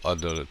of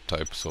other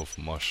types of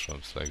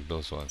mushrooms like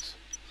those ones.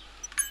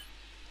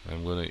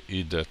 I'm gonna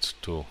eat that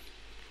too.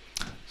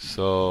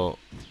 So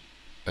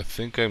I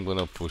think I'm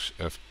gonna push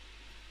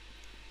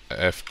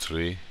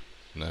F3,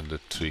 not the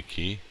 3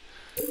 key,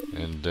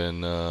 and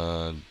then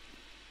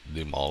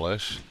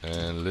demolish,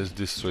 and let's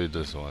destroy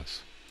those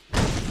ones.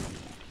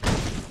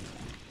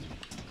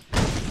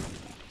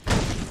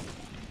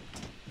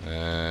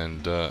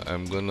 And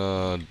I'm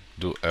gonna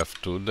do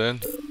F2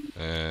 then,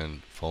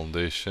 and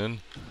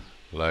foundation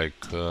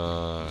like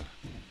 1,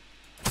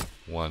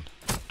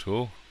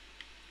 2,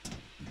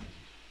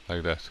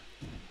 like that.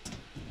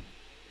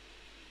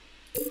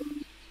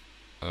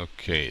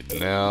 Okay,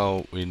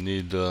 now we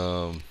need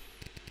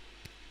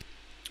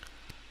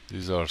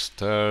these are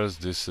stairs.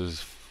 This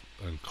is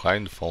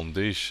inclined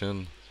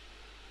foundation,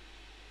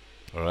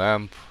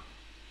 ramp,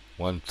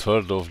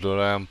 1/3 of the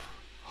ramp,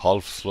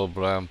 half slope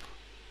ramp,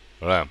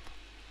 ramp.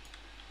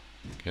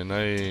 Can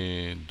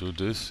I do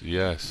this?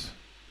 Yes.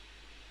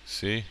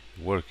 See,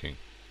 working.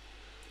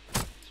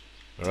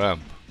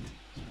 Ramp.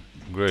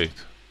 Great.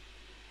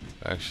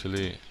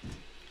 Actually,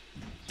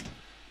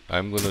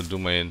 I'm gonna do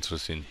my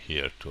entrance in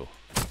here too.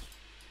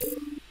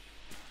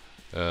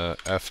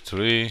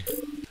 F3.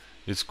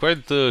 It's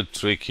quite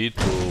tricky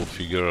to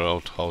figure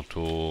out how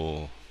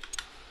to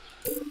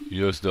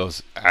use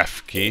those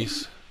F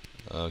keys.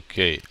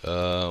 Okay,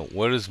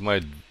 where is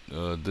my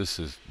this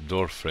is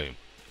door frame,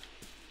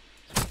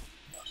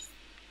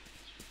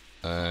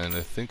 and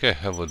I think I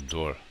have a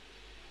door.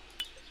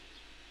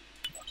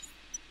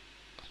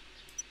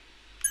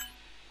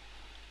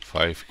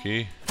 Five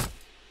key,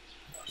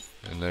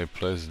 and I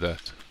place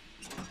that.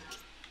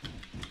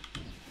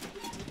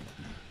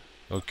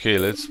 Okay,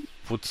 let's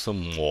put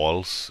some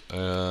walls.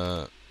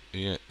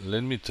 yeah,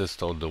 let me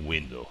test out the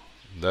window.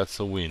 That's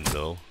a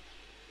window.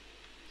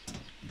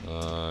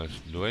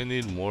 Do I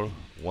need more?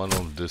 One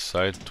on this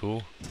side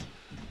too?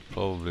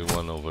 Probably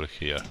one over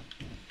here.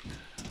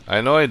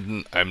 I know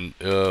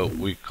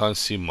we can't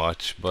see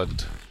much,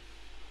 but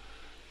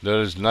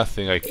there is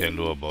nothing I can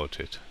do about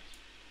it.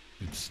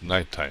 It's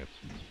nighttime.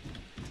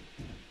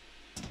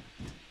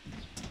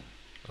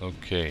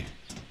 Okay.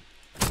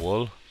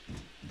 Wall.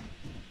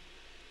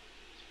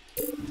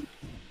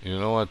 You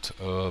know what?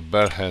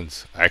 Bare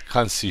hands. I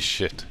can't see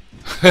shit.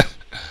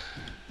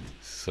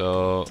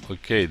 So,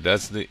 okay,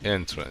 that's the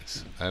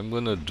entrance. I'm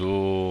gonna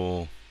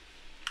do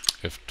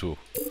F2.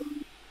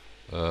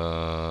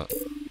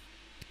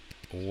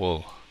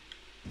 Wall.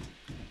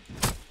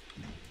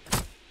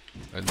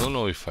 I don't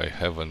know if I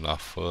have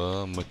enough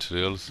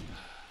materials.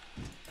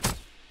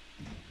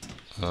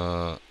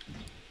 Like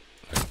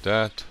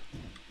that.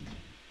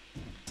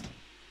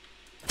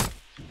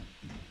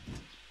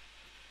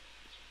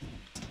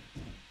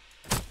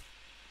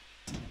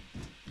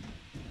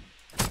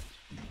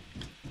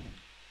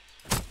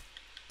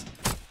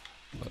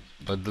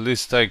 At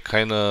least I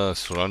kinda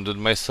surrounded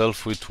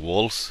myself with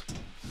walls.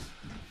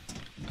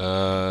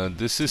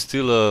 This is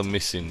still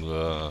missing.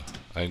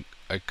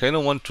 I kinda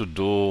want to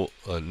do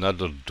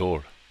another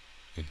door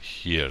in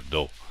here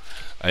though,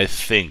 I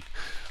think.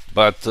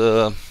 But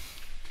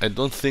I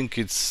don't think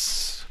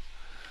it's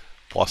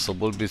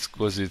possible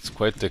because it's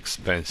quite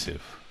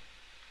expensive.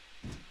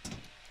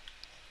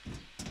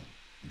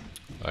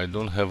 I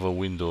don't have a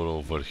window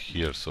over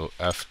here, so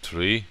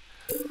F3,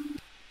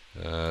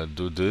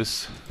 do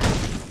this,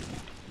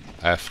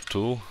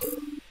 F2,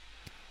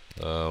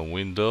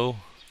 window.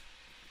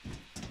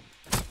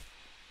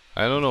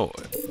 I don't know,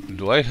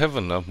 do I have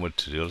enough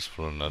materials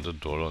for another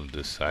door on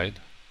this side?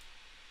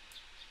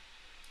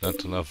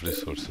 Not enough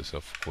resources,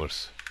 of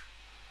course.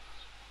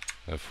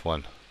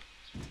 F1.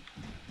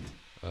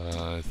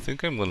 I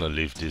think I'm gonna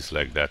leave this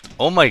like that.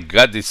 Oh my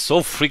god, it's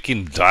so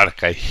freaking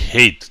dark, I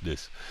hate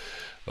this.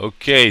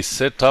 Okay,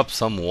 set up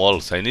some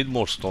walls. I need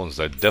more stones.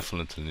 I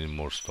definitely need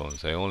more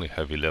stones. I only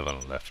have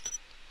 11 left.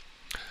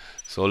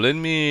 So let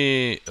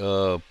me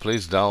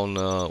place down.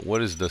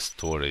 What is the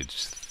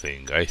storage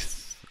thing?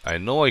 I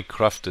know I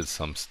crafted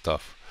some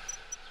stuff.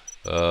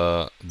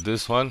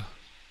 This one,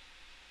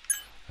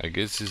 I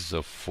guess, is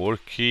a 4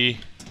 key.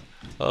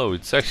 Oh,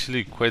 it's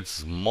actually quite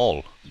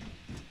small.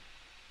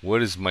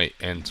 Where is my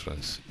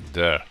entrance?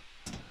 There.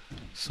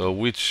 So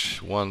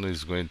which one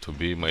is going to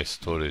be my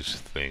storage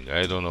thing?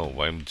 I don't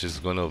know. I'm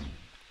just gonna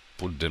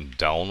put them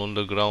down on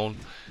the ground.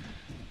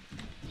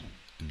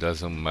 It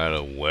doesn't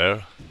matter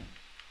where.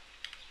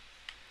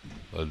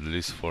 At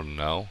least for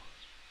now.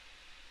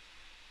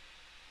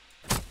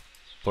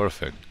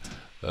 Perfect.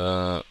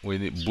 We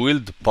need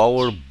build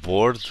power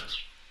board,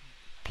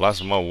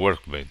 plasma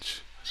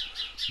workbench.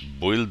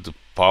 Build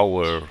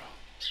power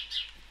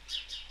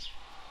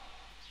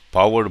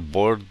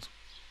board,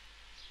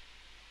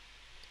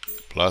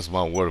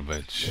 plasma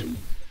workbench.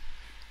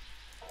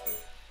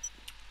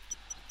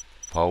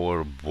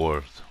 Power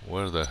board.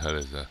 Where the hell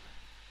is that?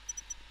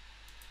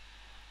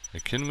 I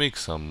can make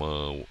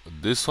some.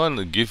 This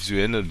one gives you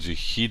energy,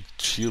 heat,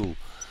 chill.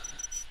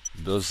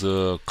 Does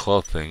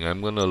clothing.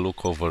 I'm gonna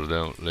look over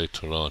them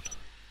later on.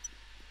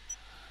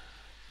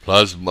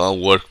 Plasma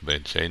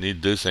workbench. I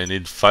need this. I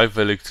need 5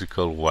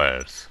 electrical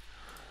wires,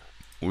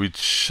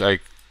 which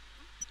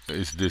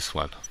is this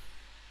one.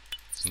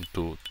 1,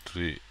 2,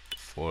 3,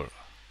 4,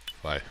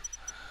 5.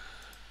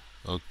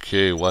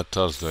 Okay, what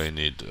else do I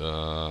need?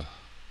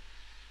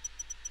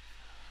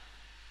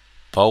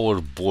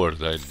 Power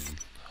board. I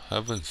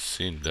haven't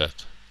seen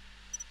that.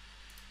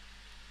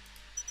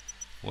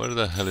 Where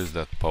the hell is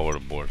that power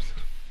board?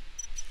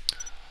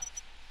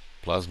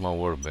 Plasma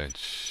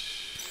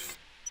workbench.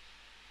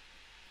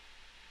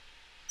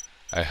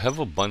 I have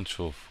a bunch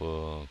of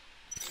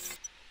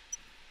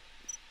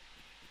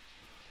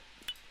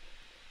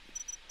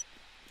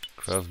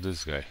craft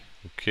this guy.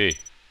 Okay.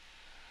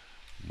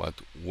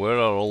 But where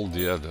are all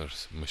the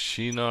others?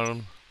 Machine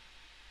arm.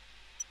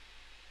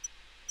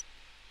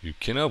 You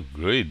can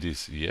upgrade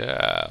this.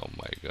 Yeah, oh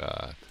my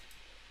god.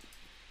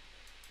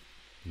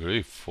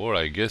 Grade 4,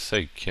 I guess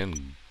I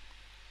can.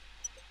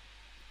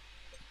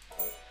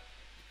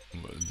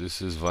 This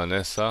is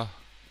Vanessa,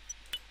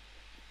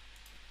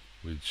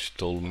 which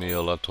told me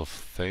a lot of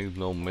things.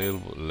 No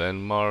mail,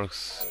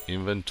 landmarks,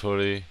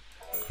 inventory,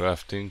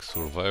 crafting,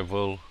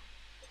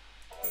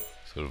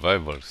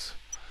 survivors.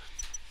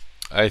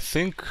 I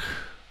think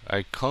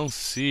I can't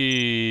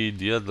see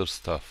the other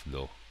stuff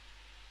though.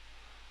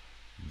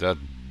 That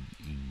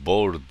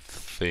board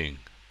thing.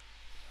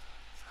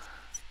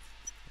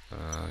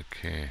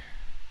 Okay.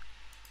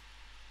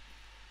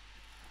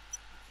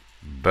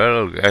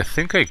 Barrel. I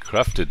think I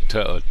crafted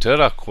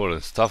terracore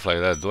and stuff like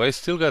that. Do I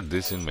still got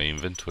this in my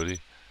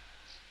inventory?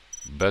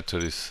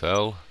 Battery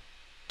cell.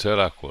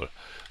 Terracore.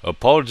 A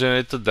power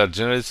generator that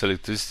generates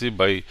electricity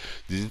by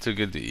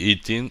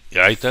disintegrating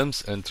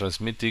items and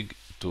transmitting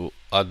to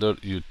other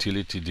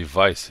utility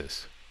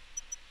devices.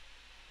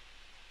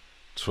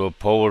 through a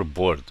power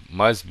board.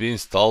 Must be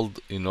installed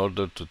in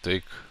order to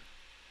take.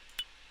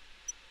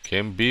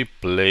 Can be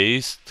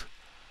placed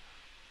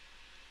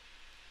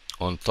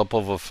on top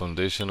of a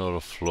foundation or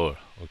a floor.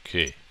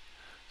 Okay,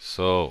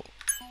 so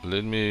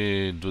let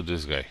me do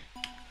this guy.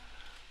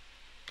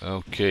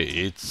 Okay,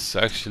 it's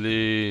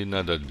actually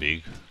not that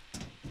big.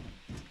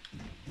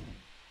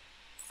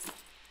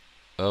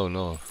 Oh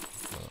no.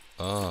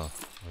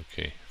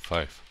 Okay,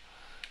 5.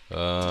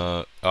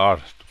 R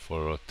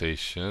for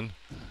rotation.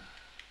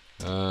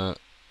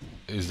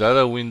 Is that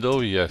a window?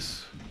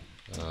 Yes.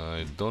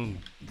 I don't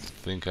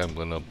think I'm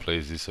gonna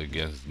place this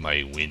against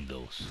my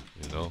windows,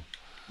 you know.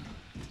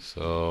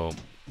 So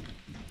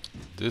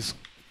this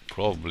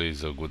probably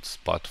is a good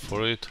spot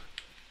for it.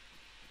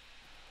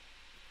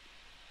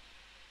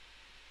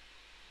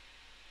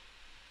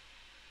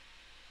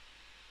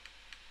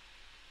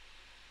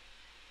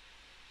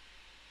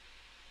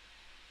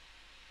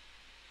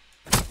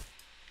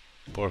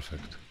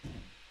 Perfect.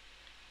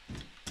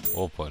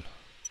 Open.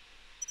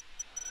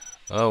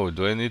 Oh,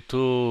 do I need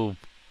to...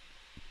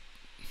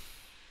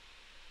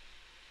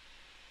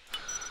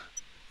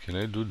 Can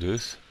I do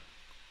this?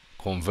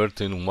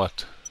 Convert in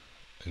what?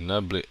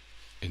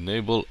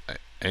 Enable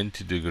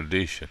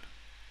anti-degradation.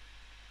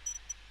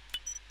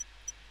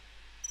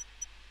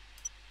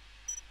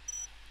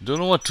 Don't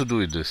know what to do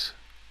with this.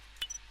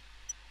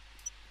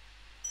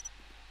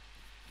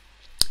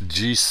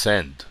 G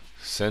send.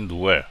 Send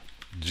where?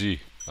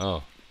 G.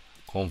 Oh,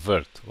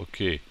 convert.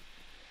 Okay.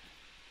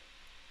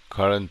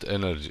 Current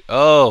energy.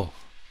 Oh,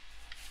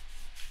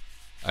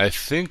 I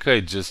think I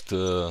just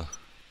what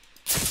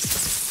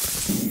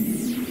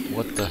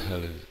the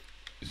hell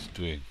is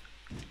doing?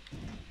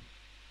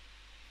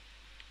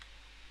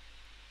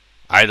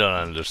 I don't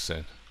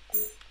understand.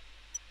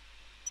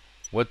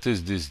 What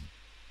is this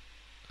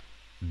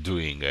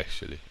doing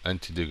actually?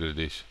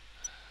 Anti-degradation.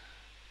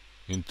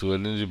 Into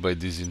energy by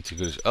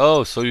disintegration.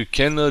 Oh, so you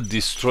can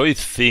destroy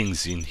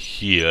things in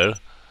here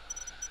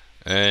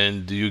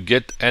and you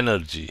get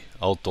energy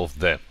out of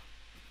them.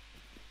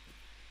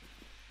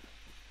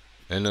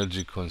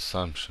 Energy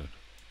consumption.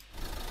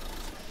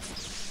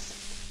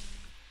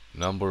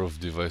 Number of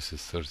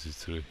devices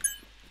 33.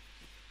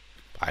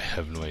 I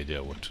have no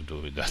idea what to do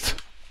with that.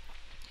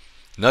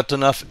 Not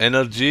enough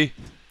energy.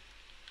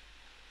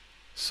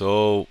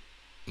 So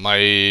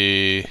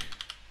my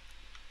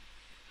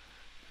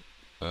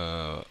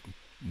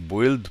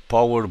build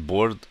power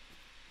board,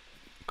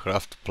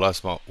 craft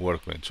plasma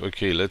workbench.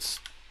 Okay, let's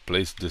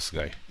place this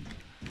guy.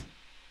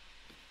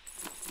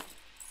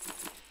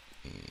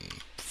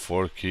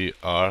 4 key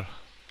R.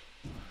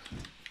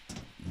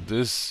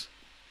 This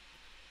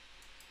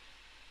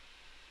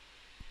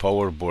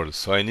power board.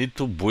 So I need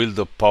to build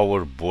a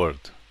power board.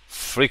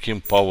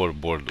 Freaking power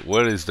board.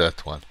 Where is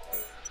that one?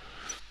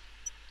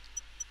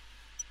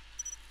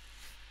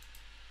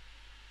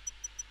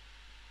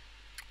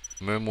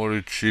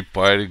 Memory chip,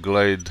 air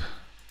glide.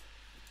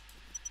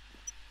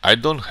 I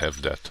don't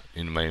have that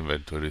in my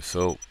inventory,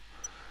 so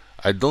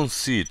I don't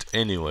see it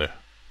anywhere.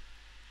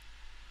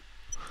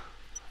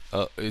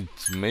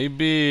 It's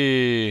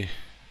maybe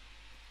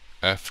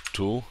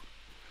F2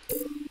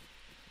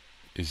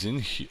 is in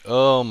here.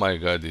 Oh my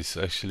god, it's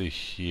actually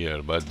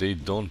here, but they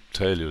don't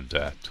tell you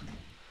that.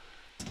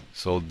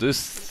 So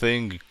this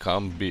thing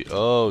can't be.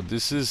 Oh,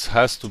 this is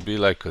has to be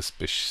like a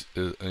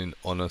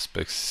on a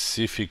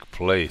specific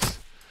place.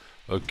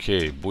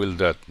 Okay, build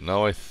that.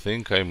 Now I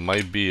think I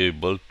might be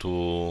able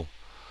to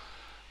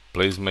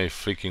place my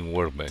freaking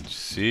workbench.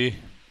 See?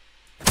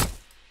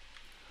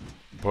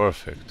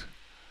 Perfect.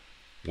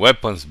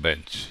 Weapons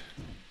bench.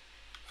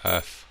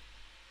 F.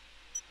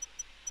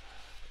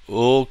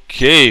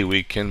 Okay,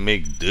 we can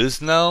make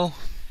this now.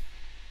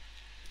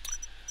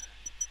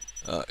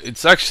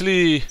 It's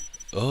actually...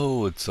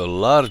 Oh, it's a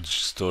large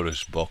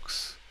storage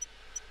box.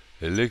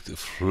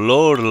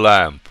 Floor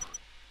lamp.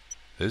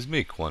 Let's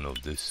make one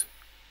of this.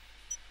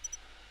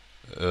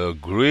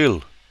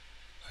 Grill.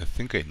 I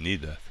think I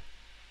need that.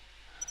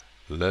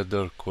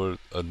 Leather cord,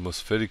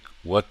 atmospheric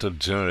water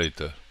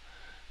generator.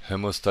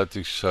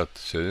 Hemostatic shot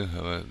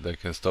that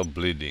can stop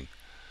bleeding.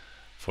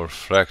 For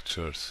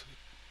fractures,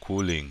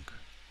 cooling,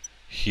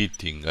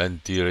 heating,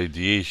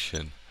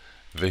 anti-radiation.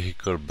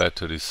 Vehicle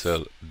battery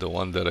cell. The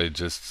one that I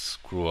just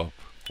screw up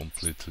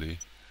completely.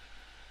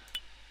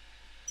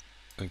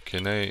 And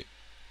can I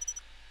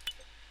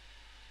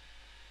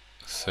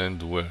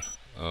send where?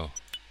 Oh,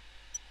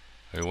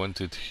 I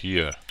want it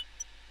here.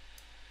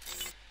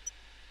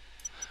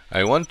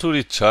 I want to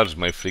recharge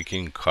my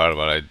freaking car,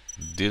 but I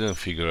didn't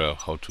figure out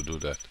how to do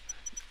that.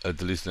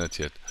 At least not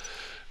yet.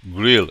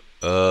 Grill.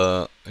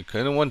 I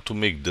kind of want to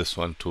make this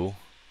one too,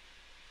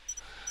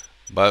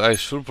 but I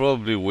should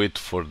probably wait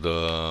for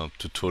the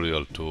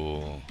tutorial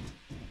to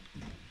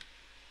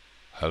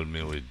help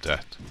me with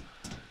that.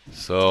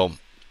 So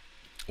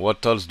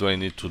what else do I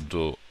need to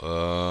do?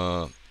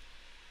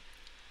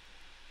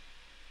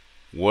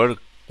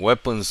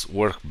 Weapons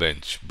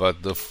workbench,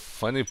 but the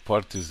funny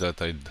part is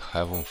that I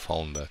haven't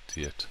found that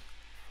yet.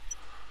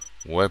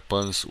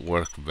 Weapons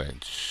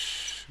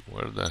workbench.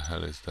 Where the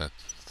hell is that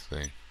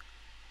thing.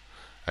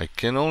 I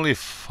can only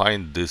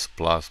find this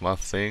plasma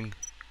thing.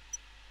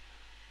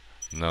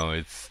 No,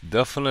 it's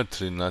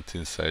definitely not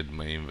inside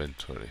my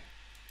inventory.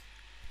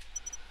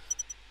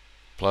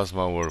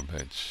 Plasma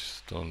workbench,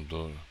 stone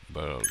door,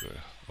 barrel.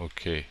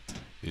 Okay,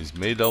 it's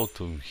made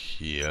out of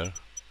here.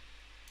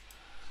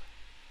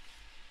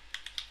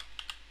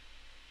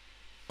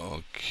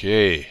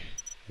 Okay,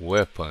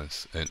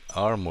 weapons and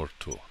armor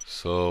too.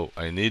 So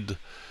I need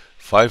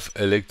 5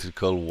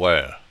 electrical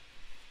wire.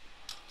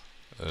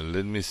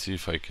 Let me see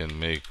if I can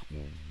make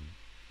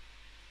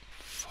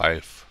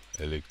 5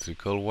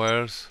 electrical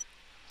wires.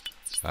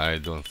 I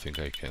don't think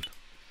I can.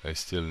 I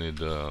still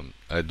need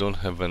I don't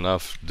have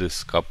enough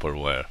this copper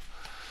wire.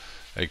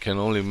 I can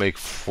only make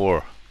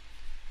 4.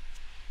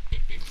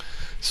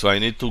 So I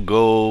need to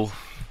go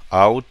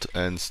out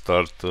and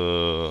start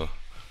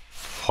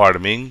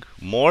farming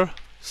more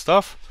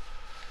stuff.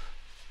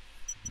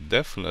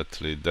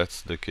 Definitely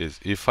that's the case.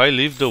 If I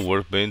leave the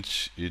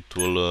workbench, it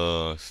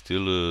will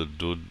still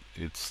do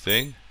its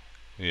thing.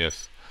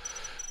 Yes.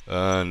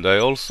 And I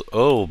also,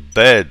 oh,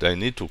 bed, I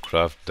need to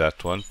craft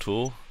that one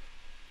too.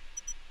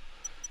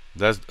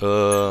 That's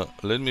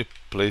let me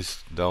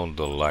place down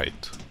the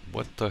light.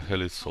 What the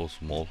hell is so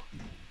small?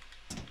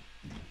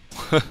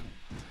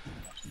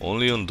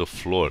 Only on the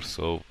floor.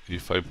 So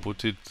if I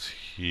put it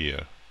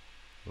here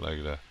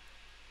like that,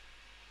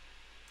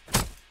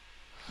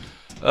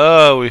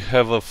 we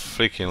have a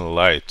freaking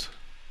light.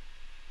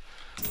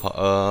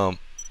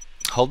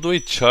 How do I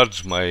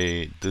charge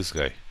this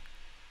guy?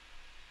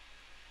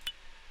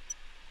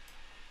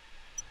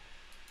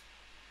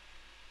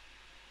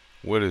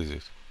 Where is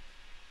it?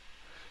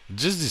 It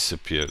just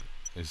disappeared.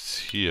 It's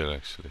here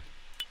actually.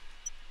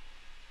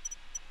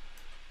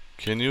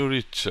 Can you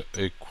reach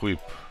equip?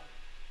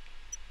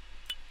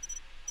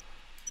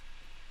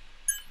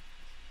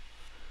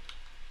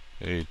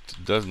 It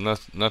does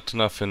not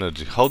enough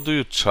energy. How do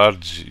you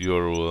charge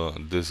your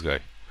this guy?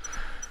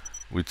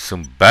 With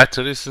some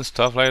batteries and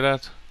stuff like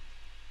that?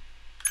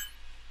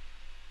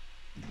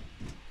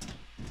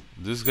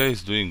 This guy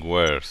is doing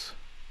wares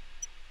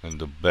and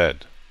the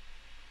bed.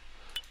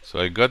 So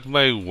I got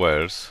my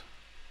wares,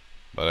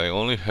 but I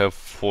only have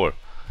 4.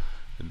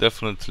 I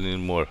definitely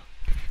need more.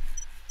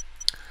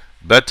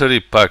 Battery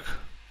pack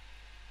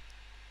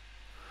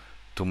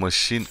to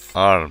machine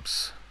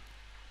arms.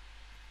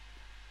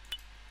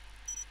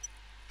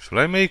 Should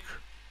I make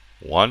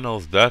 1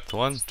 of that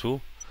one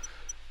too?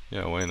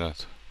 Yeah, why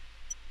not?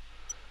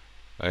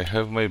 I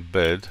have my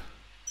bed.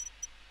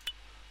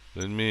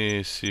 Let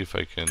me see if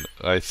I can.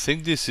 I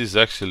think this is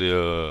actually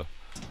a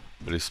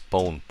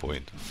respawn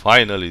point.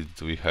 Finally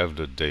we have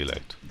the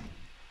daylight.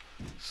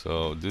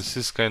 So this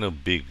is kind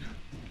of big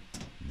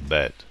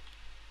bed.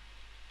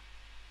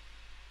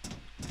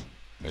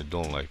 I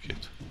don't like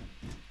it.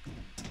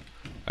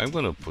 I'm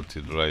gonna put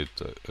it right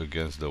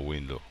against the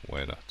window.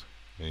 Why not?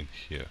 In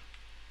here.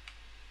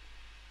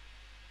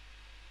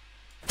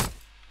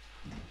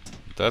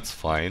 That's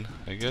fine,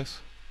 I guess.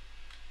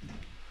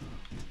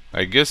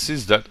 I guess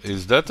is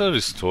that a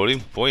restoring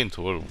point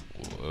or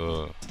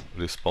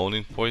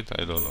respawning point?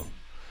 I don't know.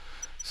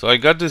 So I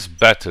got this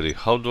battery.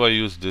 How do I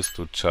use this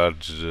to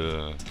charge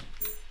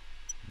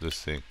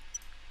this thing?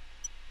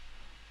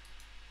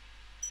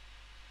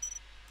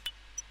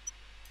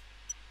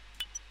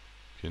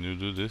 Can you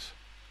do this?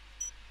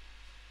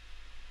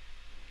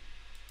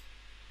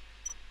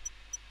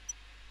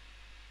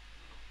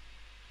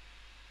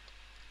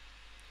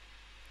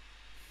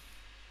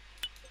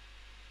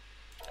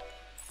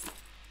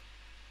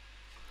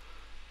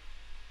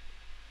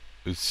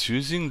 It's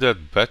using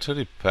that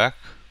battery pack.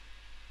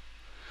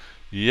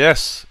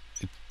 Yes,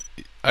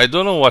 I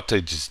don't know what I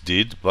just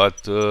did,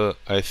 but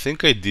I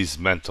think I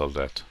dismantled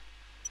that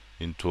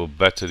into a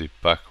battery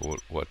pack or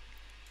what.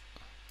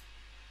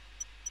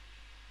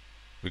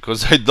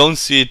 Because I don't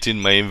see it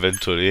in my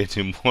inventory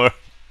anymore.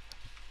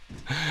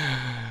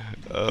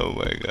 Oh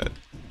my god.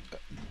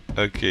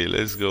 Okay,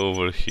 let's go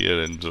over here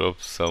and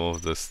drop some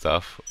of the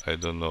stuff. I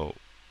don't know.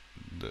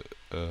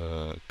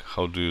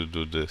 How do you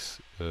do this?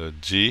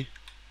 G?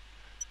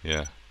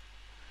 Yeah.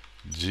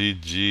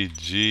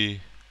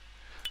 G.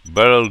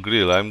 Barrel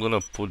grill. I'm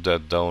gonna put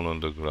that down on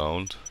the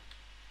ground.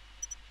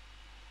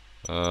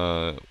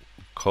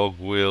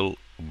 Cogwheel,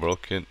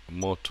 broken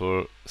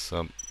motor,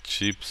 some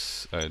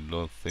chips. I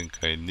don't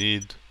think I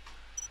need.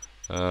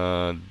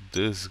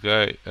 This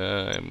guy,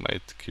 I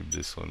might keep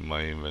this on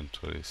my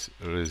inventory.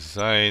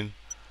 Resign.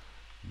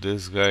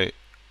 This guy,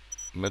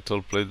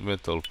 metal plate.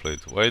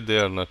 Why they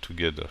are not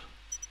together?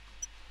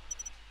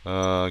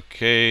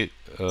 Okay.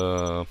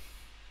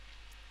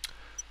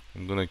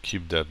 I'm gonna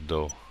keep that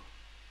though.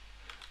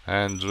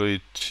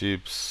 Android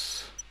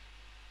chips.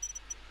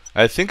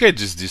 I think I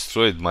just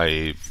destroyed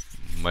my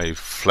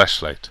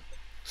flashlight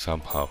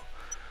somehow.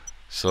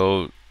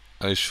 So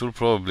I should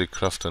probably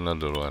craft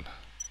another one.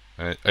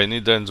 I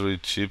need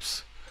Android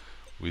chips,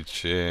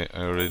 which I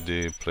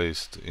already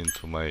placed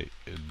into my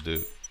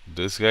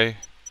this guy.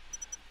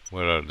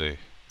 Where are they?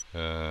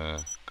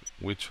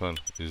 Which one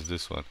is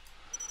this one?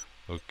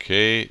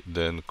 Okay,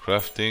 then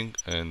crafting,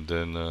 and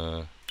then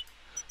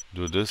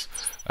do this.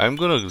 I'm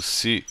gonna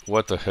see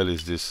what the hell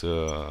is this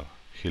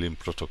healing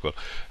protocol.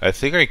 I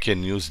think I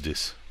can use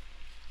this,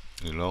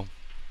 you know.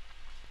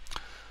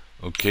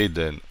 Okay,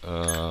 then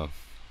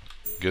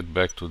get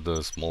back to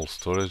the small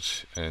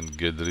storage and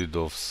get rid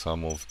of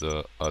some of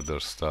the other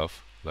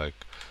stuff, like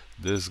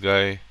this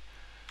guy.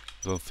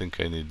 Don't think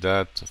I need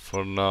that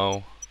for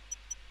now.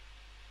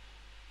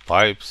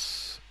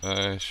 Pipes,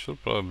 I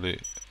should probably,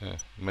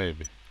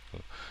 maybe.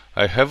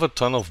 I have a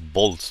ton of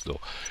bolts though.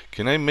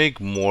 Can I make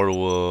more?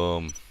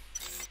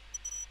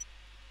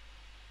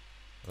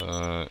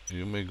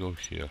 You may go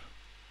here.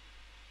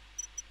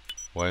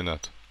 Why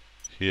not?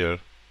 Here.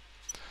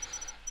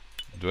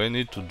 Do I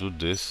need to do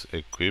this?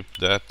 Equip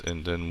that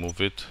and then move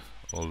it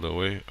all the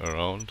way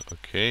around.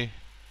 Okay.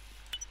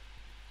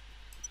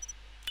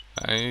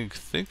 I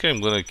think I'm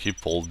gonna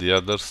keep all the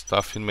other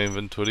stuff in my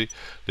inventory.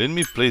 Let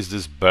me place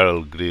this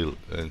barrel grill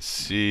and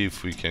see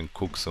if we can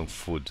cook some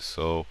food.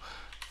 So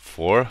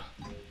 4.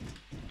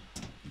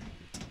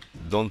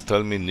 Don't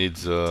tell me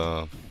needs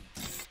a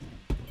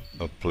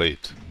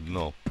plate.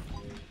 No.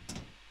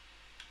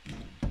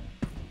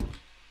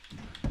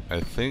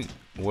 I think,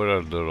 where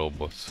are the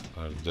robots?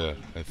 Are there?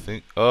 I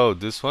think, oh,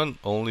 this one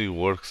only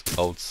works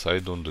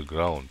outside on the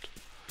ground.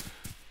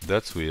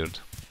 That's weird.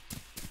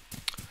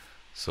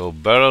 So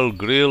barrel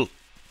grill,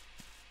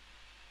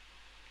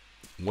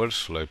 where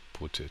should I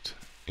put it?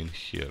 In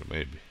here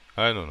maybe.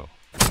 I don't know.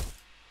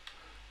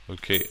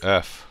 Okay,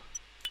 F.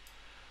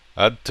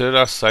 Add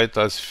Terrasite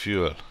as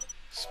fuel.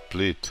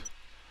 Split.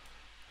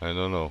 I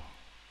don't know.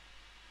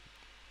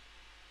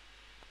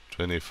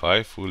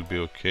 25 will be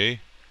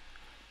okay.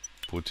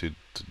 Put it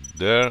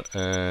there,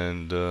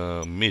 and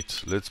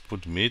meat. Let's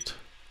put meat.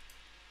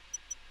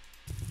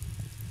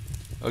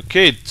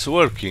 Okay, it's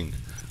working.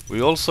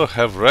 We also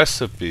have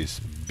recipes.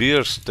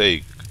 Beer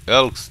steak,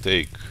 elk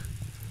steak.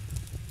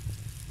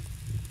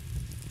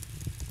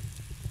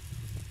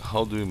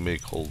 How do we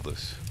make all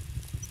this?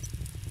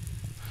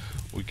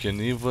 We can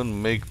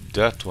even make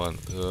that one.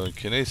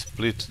 Can I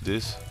split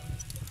this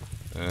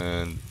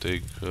and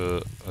take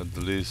at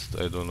least,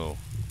 I don't know,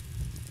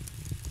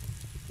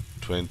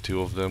 20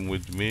 of them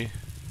with me?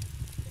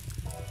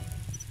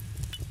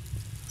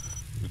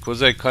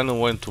 Because I kind of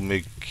want to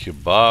make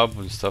kebab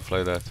and stuff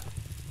like that.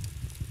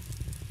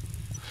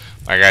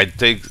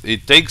 Like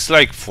it takes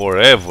like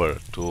forever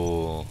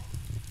to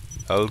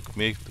elk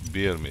meat,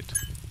 beer meat,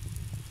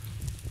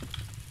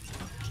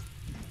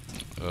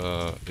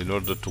 in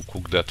order to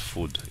cook that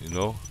food, you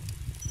know.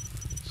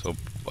 So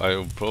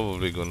I'm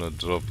probably gonna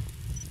drop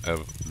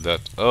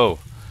that. Oh,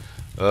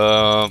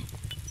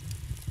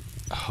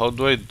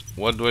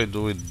 what do I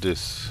do with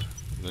this?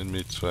 Let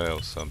me try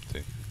out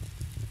something.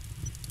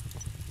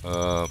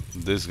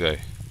 This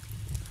guy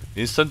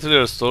instantly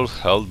restores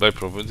health by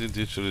preventing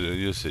teacher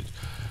usage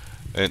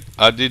and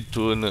add it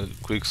to a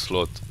quick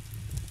slot.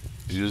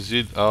 Use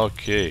it.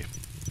 Okay,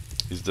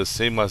 it's the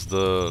same as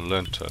the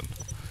lantern.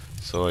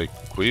 So I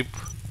equip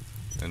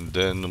and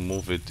then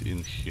move it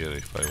in here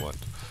if I want.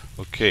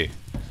 Okay,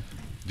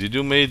 did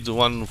you made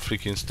one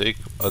freaking steak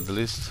at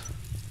least?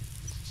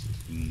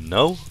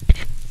 No?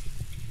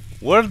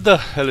 Where the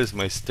hell is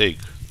my steak?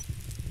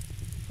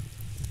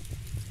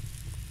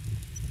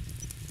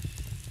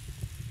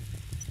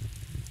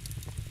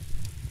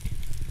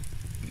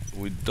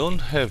 We don't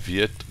have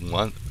yet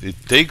one. It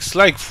takes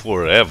like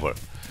forever.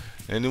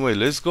 Anyway,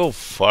 let's go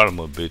farm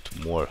a bit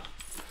more.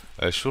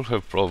 I should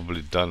have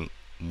probably done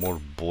more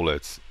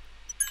bullets.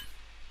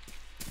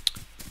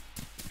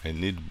 I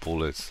need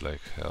bullets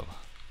like hell.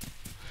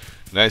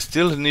 And I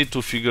still need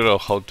to figure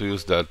out how to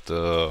use that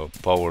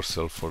power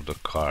cell for the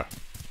car.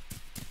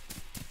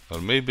 Or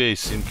maybe I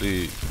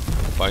simply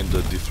find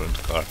a different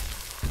car.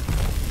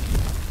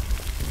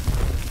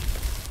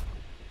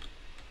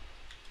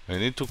 I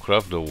need to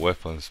craft the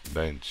weapons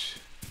bench.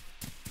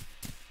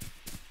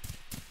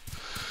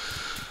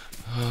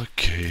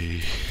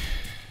 Okay.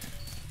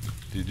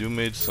 Did you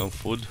make some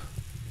food?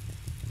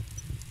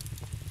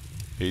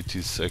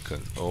 80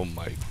 seconds. Oh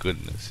my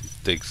goodness, it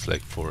takes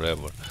like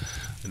forever.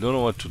 I don't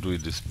know what to do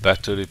with this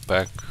battery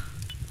pack.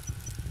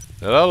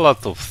 There are a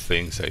lot of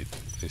things I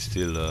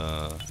still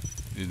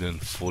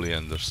didn't fully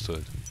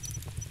understood.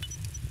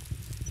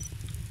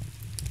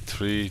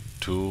 3,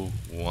 2,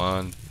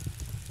 1,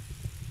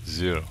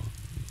 0.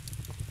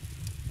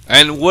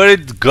 And where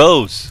it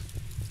goes?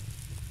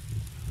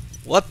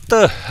 What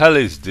the hell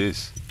is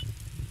this?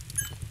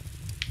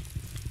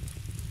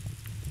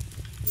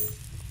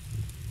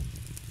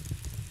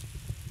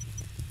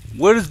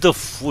 Where is the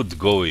food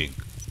going?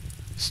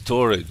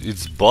 Storage.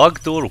 It's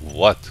bugged or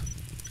what?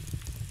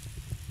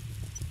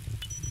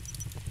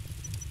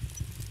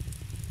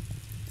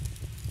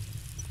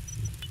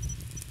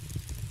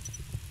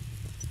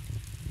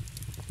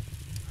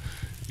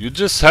 You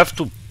just have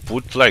to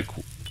put like...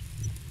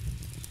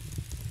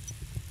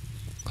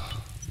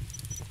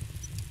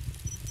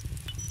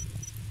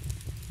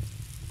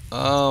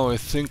 Oh, I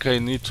think I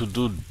need to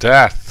do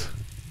that.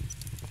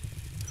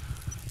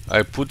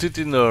 I put it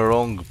in the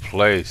wrong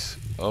place.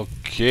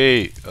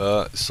 Okay,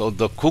 so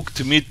the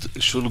cooked meat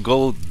should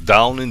go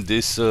down in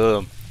this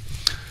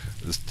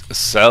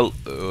cell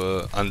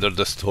under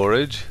the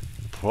storage?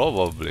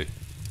 Probably.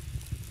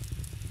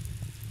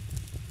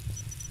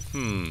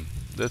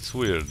 That's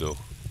weird though.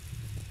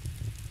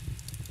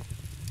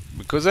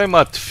 Because I'm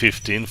at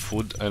 15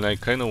 food and I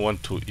kinda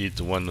want to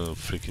eat one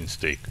freaking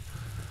steak.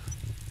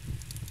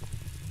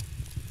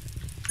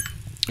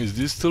 Is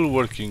this still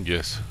working?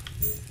 Yes.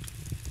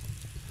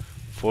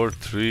 4,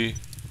 3,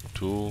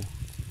 2.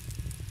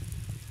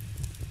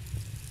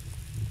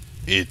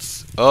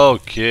 It's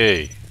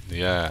okay.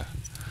 Yeah.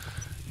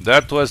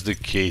 That was the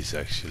case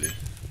actually.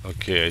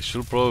 Okay, I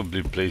should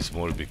probably place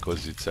more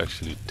because it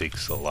actually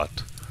takes a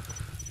lot.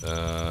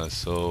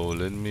 So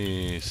let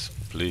me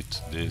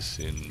split this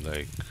in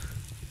like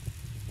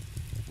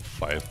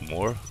 5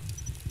 more.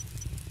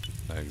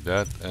 Like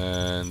that.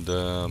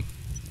 And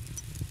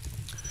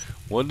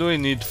what do I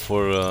need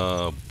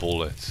for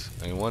bullets?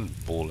 I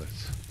want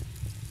bullets.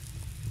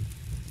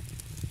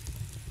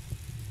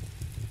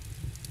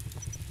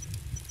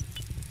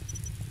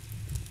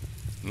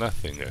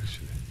 Nothing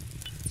actually.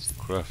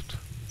 Craft.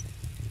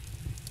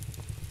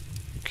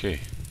 Okay.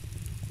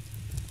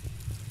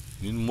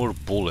 Need more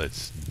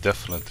bullets.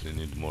 Definitely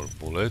need more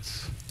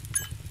bullets.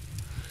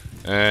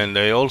 And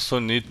I also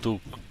need to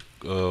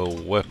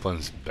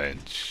weapons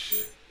bench.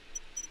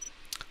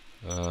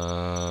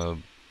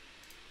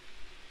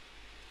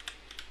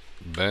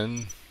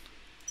 Ben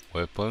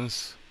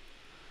weapons.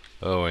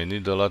 Oh, I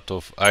need a lot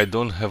of. I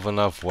don't have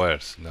enough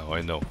wires. No,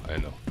 I know.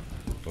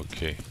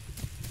 Okay.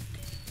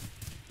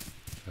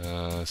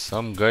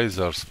 Some guys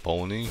are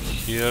spawning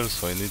here,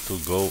 so I need to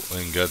go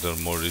and gather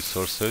more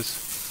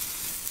resources.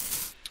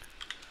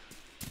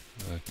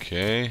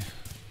 Okay.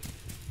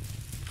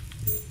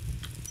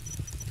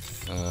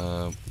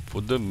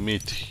 Put the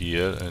meat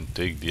here and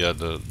take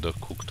the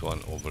cooked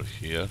one over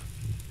here.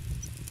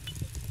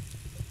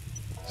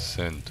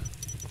 Send.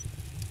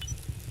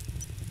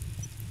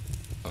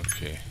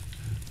 Okay.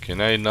 Can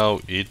I now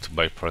eat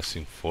by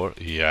pressing 4?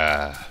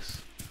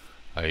 Yes.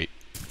 I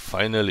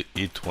finally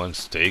eat one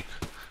steak.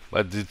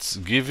 But it's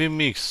giving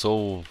me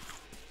so...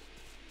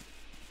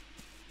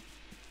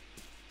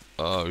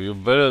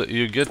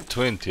 you get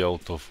 20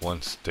 out of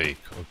one steak.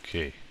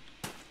 Okay.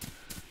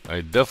 I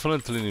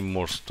definitely need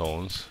more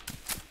stones.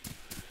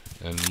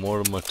 And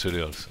more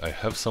materials. I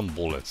have some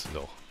bullets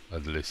though,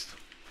 at least.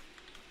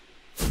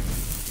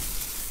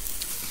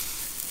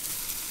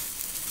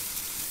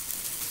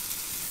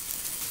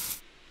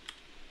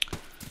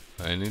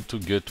 I need to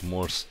get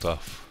more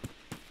stuff.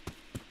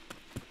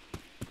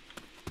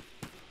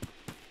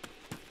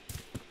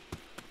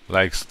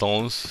 Like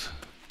stones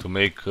to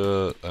make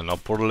an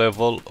upper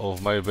level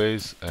of my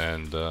base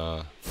and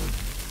okay,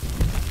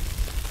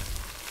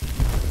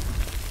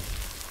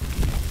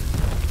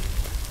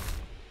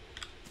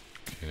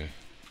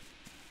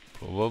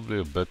 probably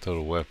a better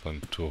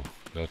weapon too.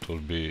 That will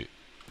be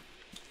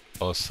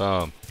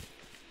awesome.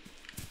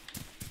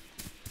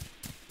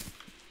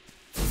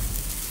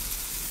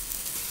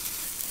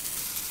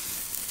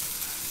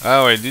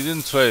 Oh, I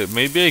didn't try.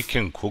 Maybe I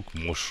can cook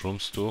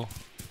mushrooms too.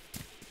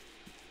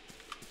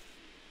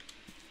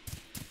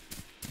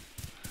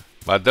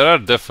 But there are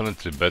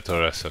definitely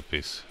better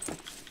recipes.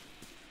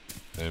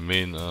 I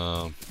mean,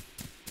 I'm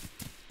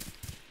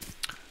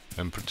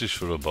pretty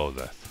sure about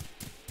that.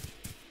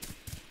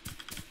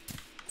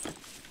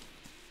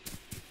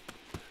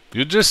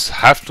 You just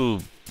have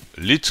to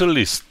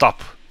literally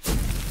stop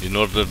in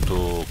order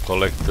to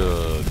collect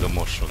the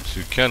mushrooms.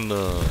 You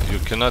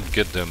cannot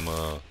get them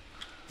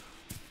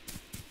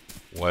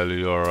while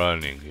you are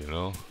running, you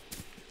know.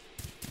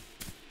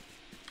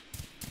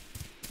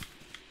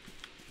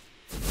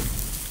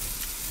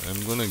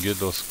 I'm gonna get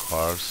those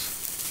cars.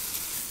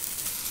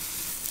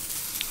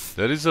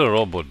 There is a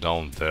robot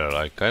down there.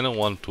 I kinda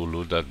want to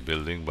loot that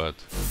building, but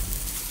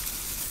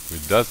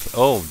with that...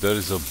 Oh, there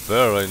is a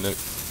bear right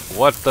next...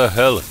 What the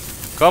hell?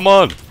 Come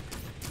on!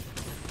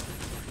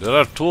 There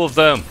are 2 of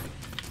them!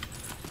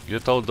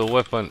 Get out the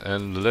weapon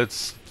and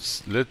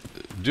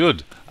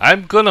Dude,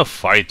 I'm gonna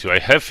fight you. I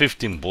have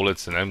 15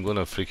 bullets and I'm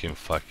gonna freaking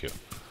fuck you.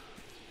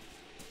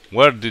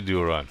 Where did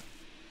you run?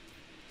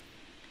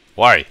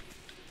 Why?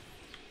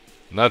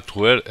 Not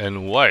where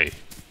and why.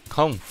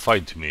 Come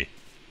fight me,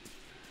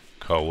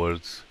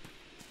 cowards.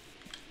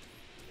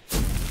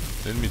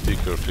 Let me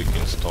take your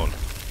freaking stone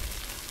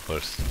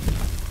first.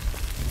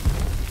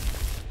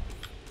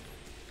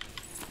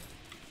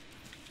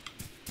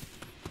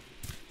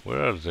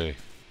 Where are they?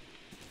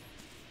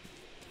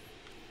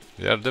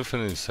 They are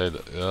definitely inside.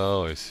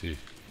 Oh, I see.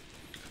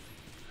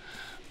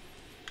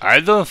 I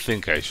don't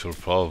think I should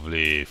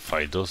probably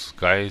fight those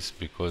guys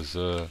because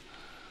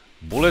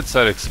bullets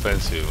are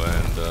expensive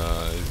and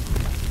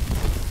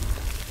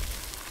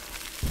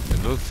I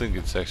don't think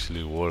it's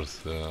actually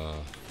worth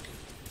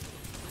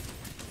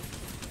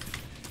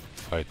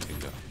fighting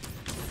them.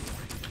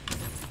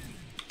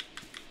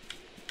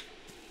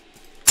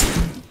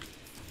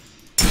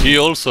 He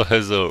also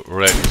has a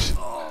wrench.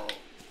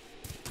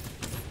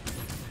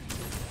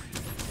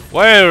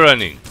 Why are you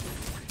running?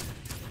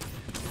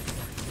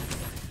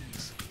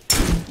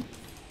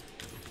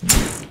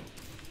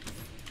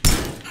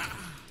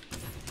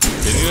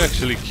 Can you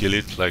actually kill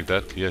it like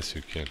that? Yes,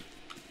 you can.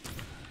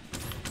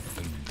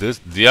 And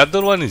the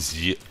other one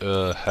is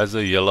has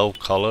a yellow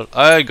color.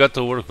 I got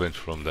a workbench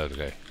from that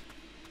guy.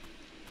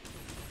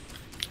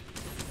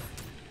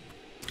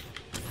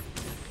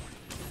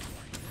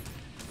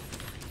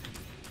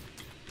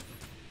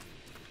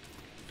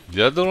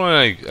 The other one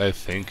I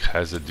think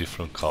has a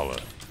different color,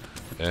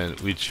 and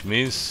which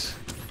means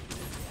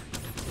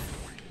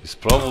it's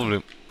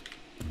probably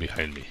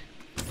behind me.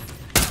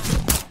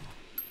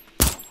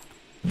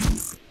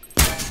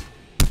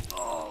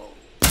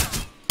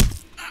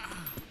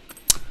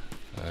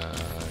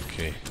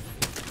 Okay.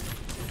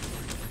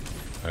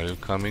 Are you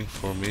coming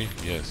for me?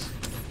 Yes.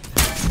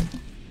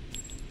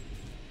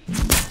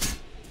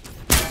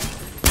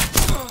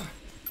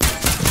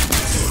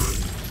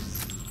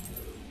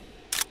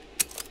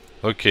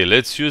 Okay,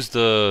 let's use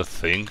the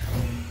thing.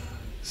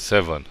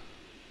 7.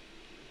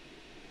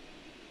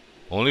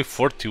 Only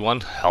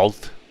 41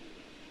 health.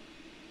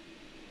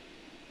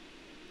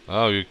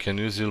 Oh, you can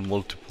use it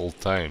multiple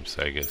times,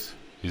 I guess.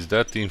 Is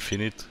that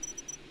infinite?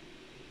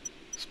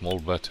 Small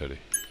battery.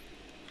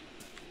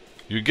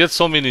 You get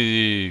so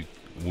many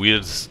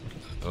weird...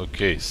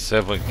 Okay,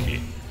 7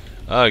 key.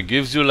 Ah, it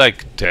gives you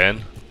like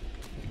 10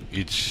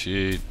 each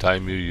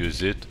time you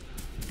use it.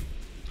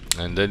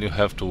 And then you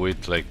have to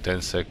wait like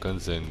 10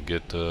 seconds and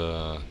get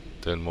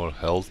 10 more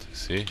health,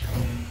 see?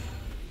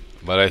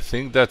 But I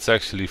think that's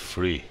actually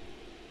free.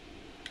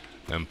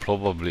 And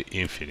probably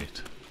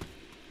infinite.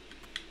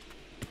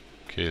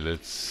 Okay,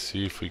 let's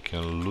see if we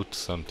can loot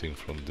something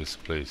from this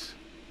place.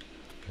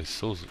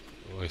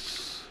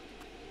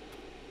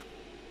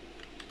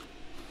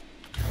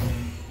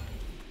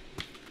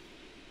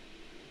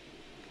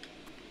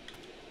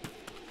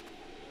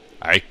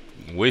 I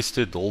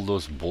wasted all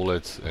those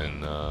bullets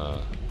and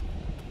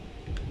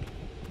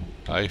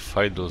I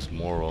fight those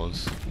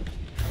morons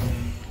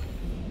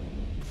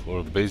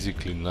for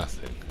basically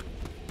nothing.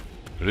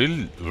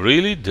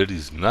 Really? There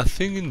is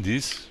nothing in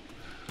this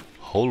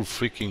whole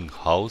freaking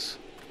house?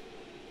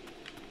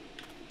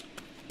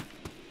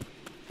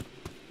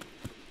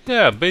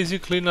 Yeah,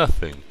 basically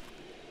nothing.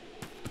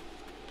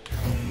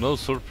 No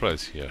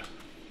surprise here.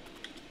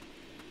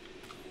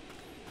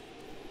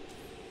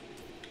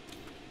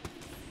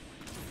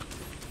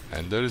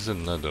 And there is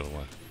another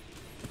one.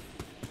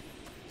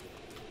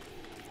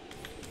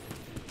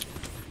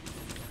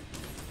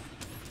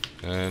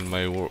 And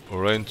my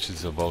wrench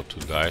is about to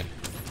die.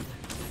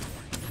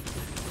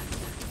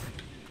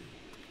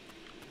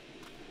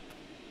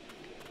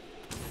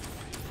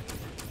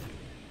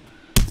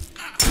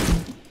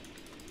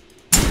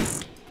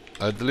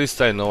 At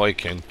least I know I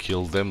can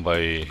kill them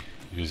by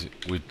using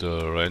with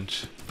the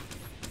wrench.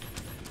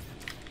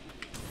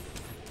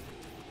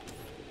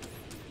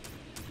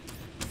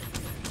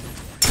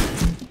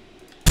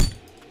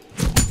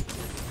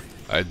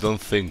 I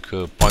don't think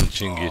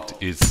punching it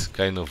is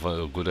kind of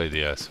a good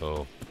idea,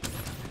 so...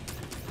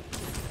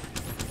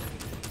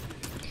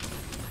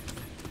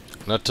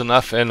 Not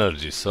enough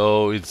energy,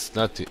 so it's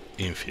not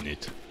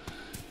infinite.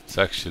 It's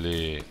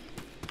actually...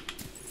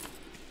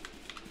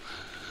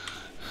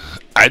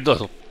 I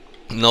don't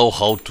know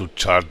how to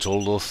charge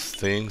all those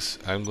things.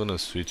 I'm gonna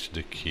switch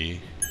the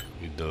key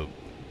with the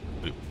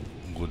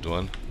good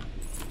one.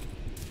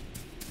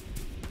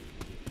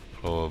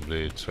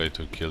 Probably try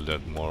to kill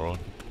that moron.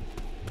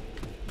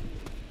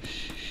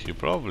 He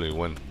probably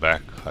went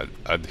back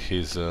at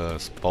his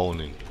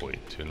spawning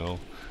point, you know?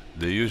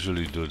 They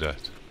usually do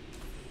that.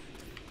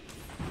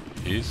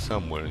 He's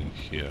somewhere in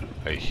here.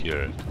 I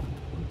hear it.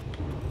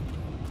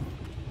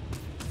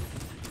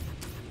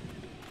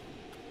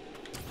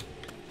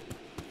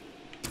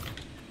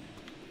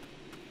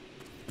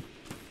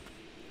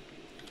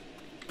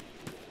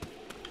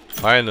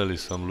 Finally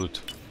some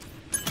loot.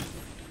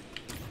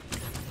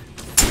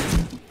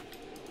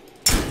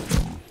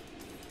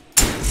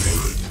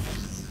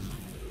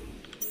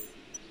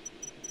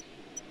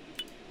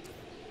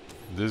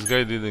 This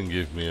guy didn't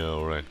give me a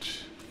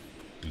wrench,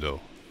 though.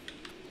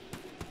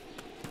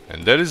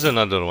 And there is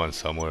another one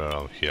somewhere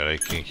around here, I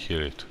can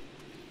hear it.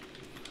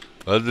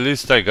 At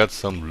least I got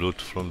some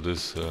loot from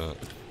this,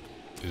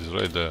 is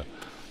right there.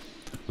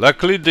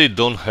 Luckily they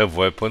don't have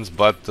weapons,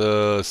 but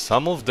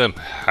some of them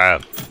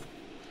have.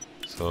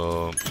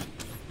 So...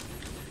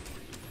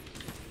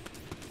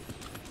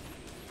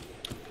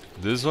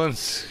 This one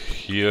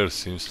here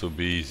seems to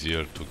be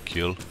easier to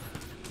kill,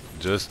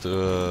 just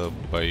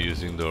by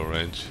using the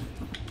wrench.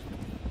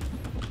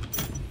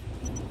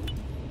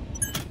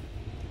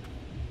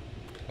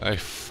 I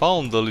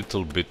found a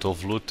little bit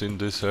of loot in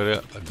this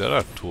area. There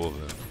are 2 of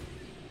them.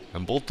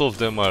 And both of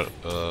them are...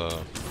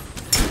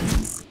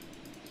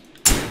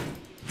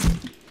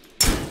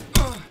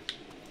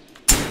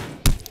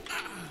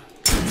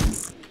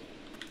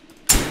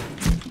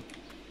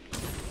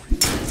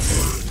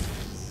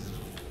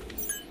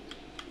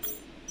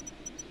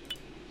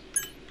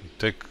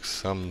 take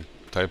some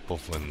type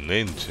of an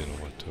engine,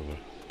 whatever.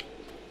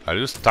 Are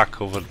you stuck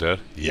over there?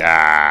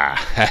 Yeah!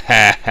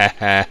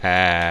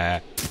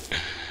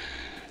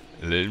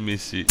 Let me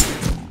see.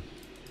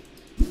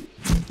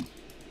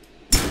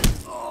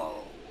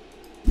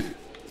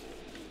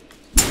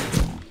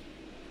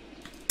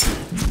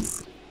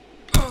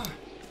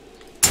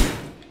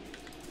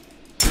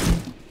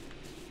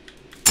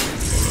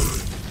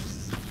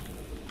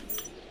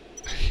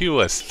 He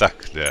was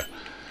stuck there.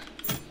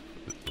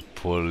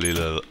 Poor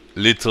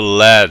little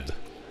lad.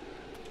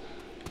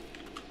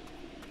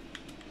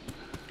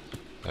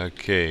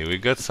 Okay, we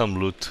got some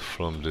loot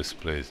from this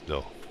place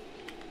though.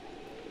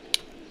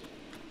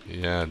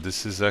 Yeah,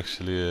 this is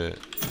actually a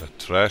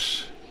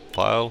trash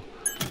pile.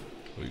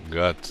 We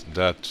got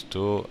that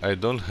too. I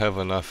don't have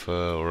enough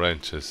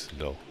wrenches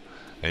though.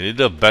 I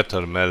need a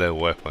better melee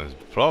weapons.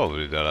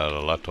 Probably there are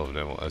a lot of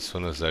them. As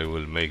soon as I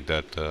will make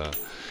that...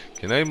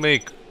 can I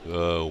make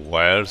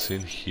wires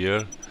in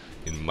here?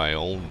 In my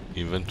own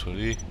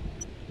inventory?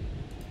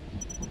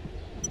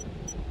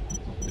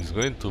 It's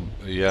going to...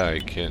 yeah, I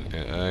can.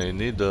 I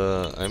need...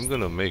 I'm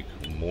gonna make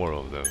more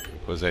of them.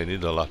 Because I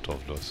need a lot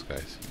of those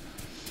guys.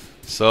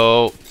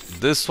 So,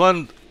 this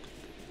one...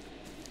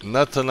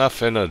 not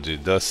enough energy.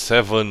 The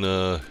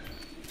 7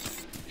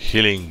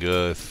 healing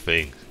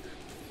thing.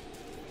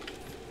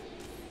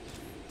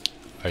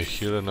 I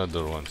hear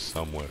another one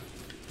somewhere.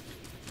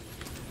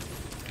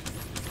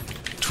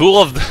 2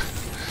 of them.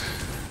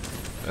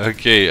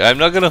 Okay, I'm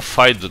not gonna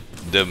fight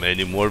them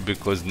anymore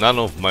because none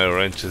of my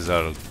wrenches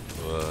are in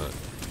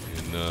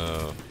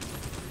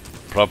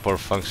proper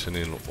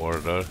functioning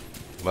order.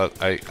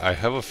 But I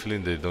have a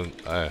feeling they don't.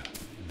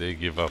 They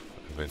give up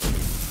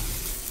eventually.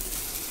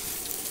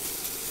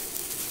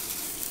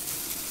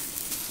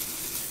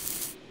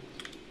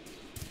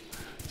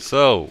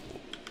 So,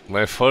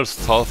 my first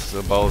thoughts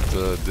about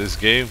this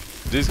game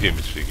is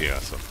freaking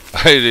awesome.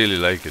 I really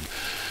like it.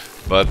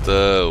 But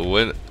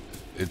when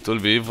it will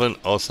be even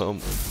awesome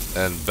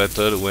and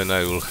better when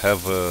I will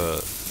have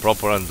a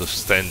proper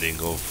understanding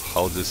of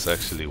how this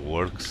actually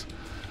works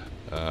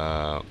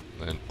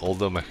and all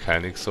the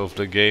mechanics of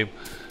the game,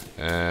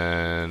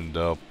 and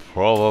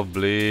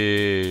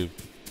probably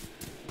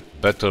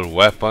better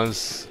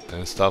weapons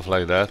and stuff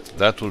like that.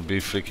 That will be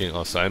freaking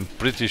awesome. I'm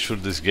pretty sure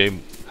this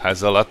game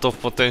has a lot of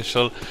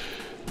potential.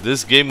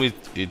 This game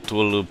it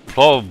will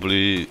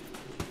probably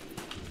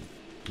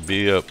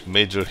be a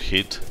major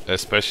hit,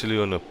 especially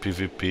on a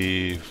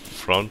PvP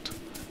front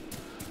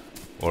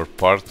or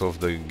part of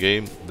the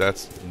game.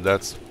 That's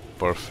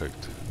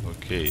perfect.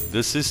 Okay,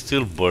 this is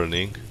still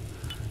burning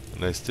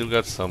and I still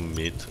got some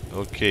meat.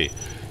 Okay,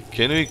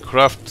 can we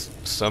craft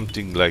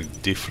something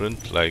like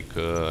different, like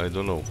I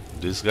don't know,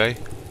 this guy?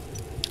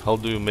 How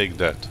do you make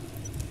that?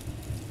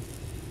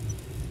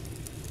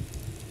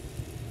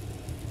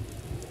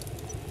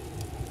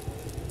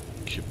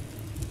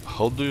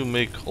 How do you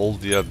make all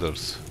the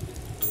others?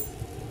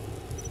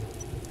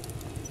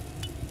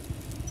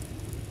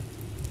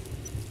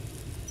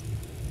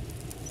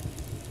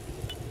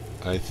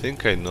 I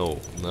think I know.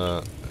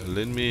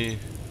 Let me...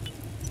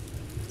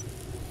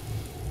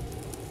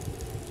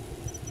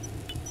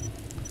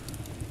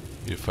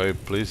 if I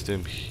place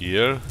them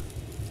here,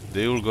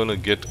 they will gonna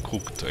get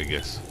cooked, I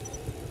guess.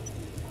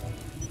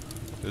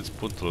 Let's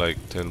put like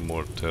 10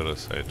 more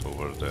Terrasite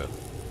over there.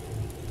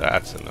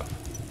 That's enough.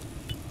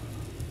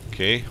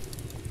 Okay.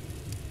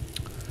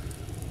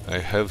 I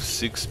have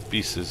 6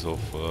 pieces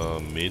of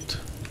meat.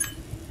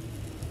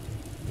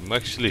 I'm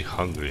actually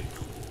hungry.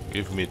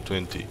 Give me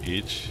 20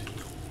 each.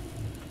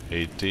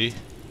 80.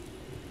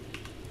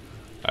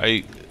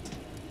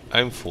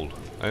 I'm full.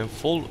 I'm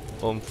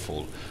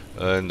full.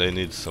 And I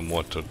need some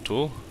water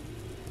too.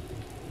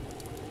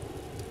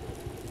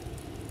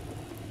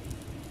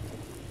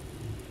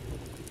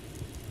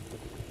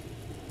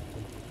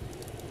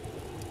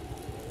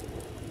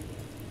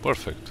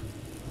 Perfect.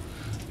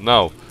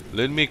 Now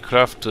let me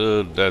craft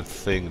that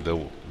thing,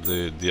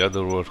 the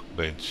other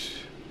workbench,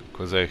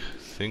 because I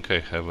think I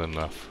have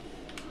enough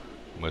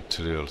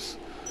materials.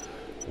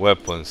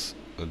 Weapons,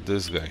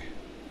 this guy.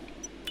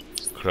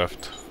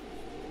 Craft.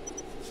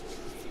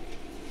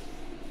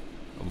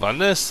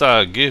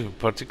 Vanessa, give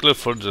particular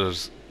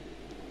forgers.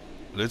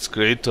 Let's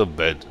create a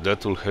bed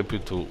that will help you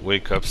to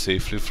wake up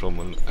safely from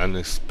an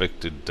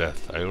unexpected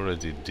death. I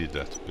already did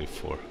that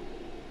before.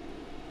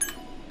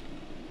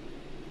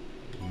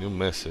 New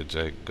message.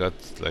 I got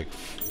like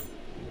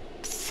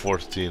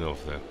 14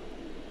 of them.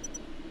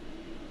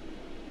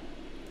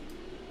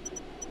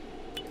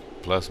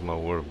 Plasma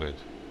workbench.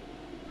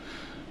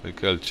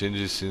 Okay, I'll change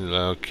this in.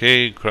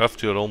 Okay,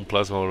 craft your own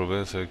plasma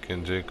workbench so you can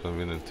enjoy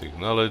convenient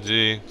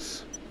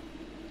technologies.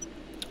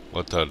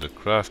 What are the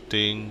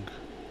crafting?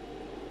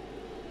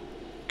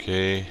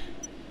 Okay.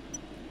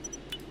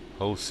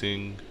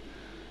 Housing.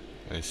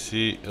 I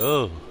see.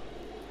 Oh.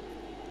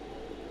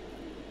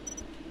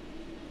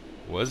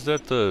 Was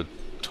that a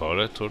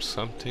turret or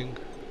something?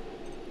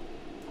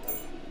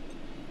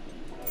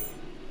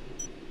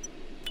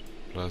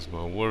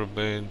 Plasma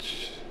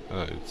workbench.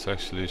 It's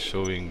actually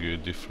showing you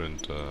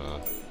different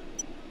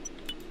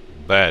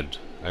bed.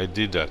 I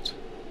did that.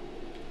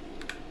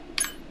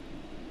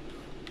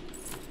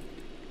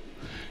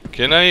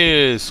 Can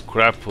I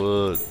scrap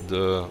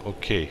the...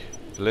 okay,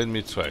 let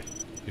me try.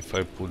 If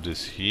I put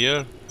this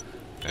here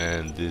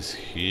and this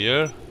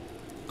here,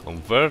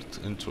 convert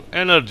into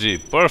energy.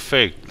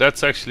 Perfect.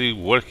 That's actually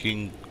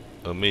working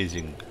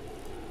amazing.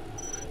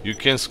 You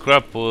can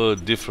scrap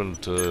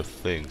different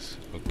things.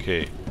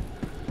 Okay.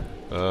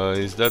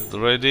 Is that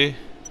ready?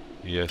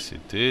 Yes,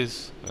 it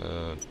is.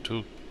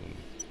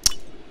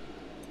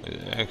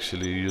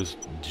 Actually use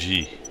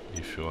G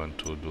if you want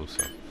to do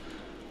so.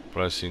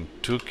 Pressing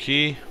 2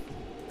 key.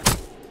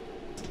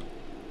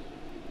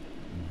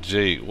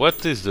 J.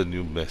 What is the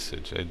new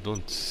message? I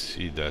don't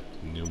see that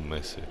new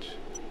message.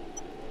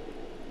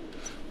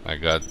 My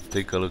god,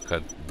 take a look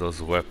at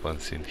those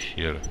weapons in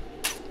here.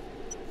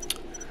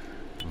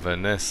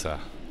 Vanessa.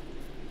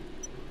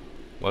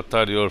 What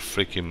are your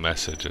freaking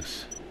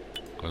messages?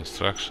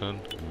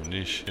 Construction,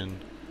 ammunition,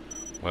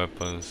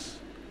 weapons,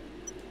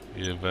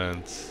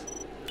 events,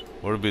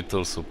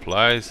 orbital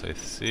supplies, I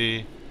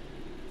see.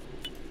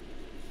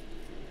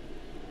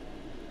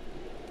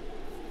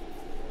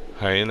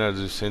 High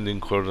energy sending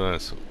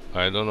coordinates.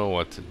 I don't know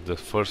what the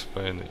first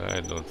pen. I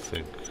don't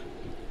think.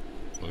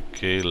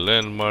 Okay,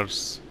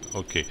 landmarks.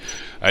 Okay,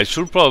 I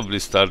should probably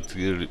start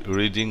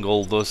reading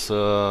all those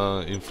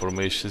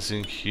informations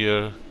in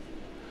here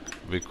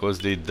because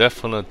they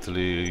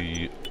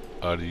definitely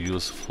are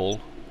useful.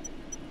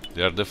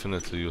 They are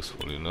definitely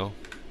useful, you know.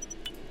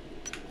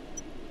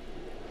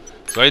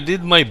 So I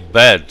did my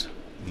bed.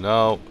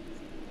 Now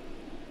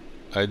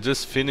I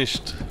just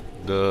finished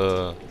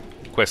the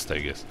quest, I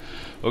guess.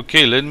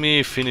 Okay, let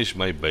me finish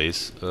my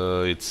base.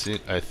 I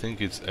think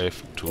it's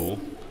F2,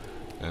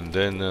 and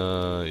then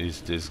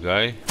is this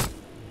guy,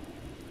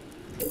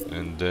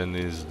 and then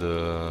is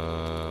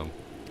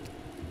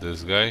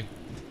this guy.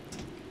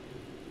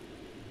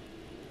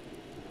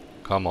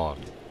 Come on.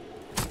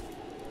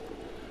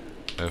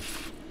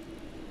 F.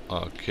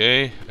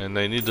 Okay, and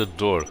I need a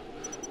door.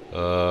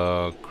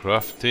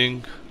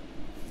 Crafting.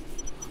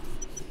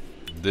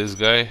 This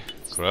guy,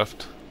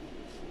 craft.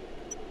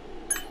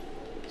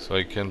 So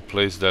I can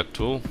place that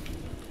too.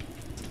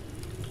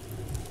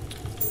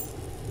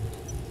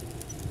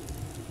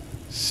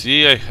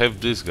 See, I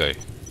have this guy.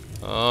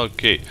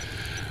 Okay.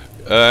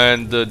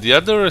 And the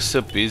other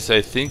recipes,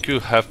 I think you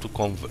have to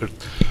convert.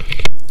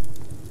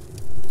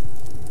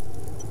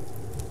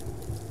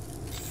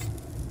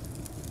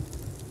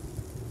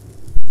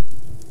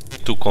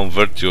 To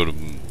convert your.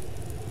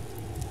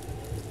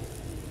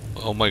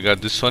 Oh my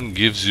god, this one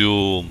gives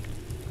you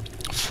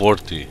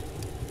 40.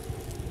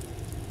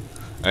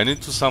 I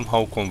need to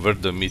somehow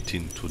convert the meat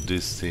into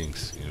these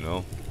things, you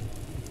know.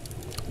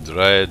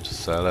 Dried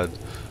salad,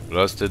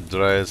 roasted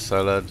dried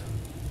salad.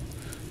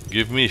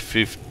 Give me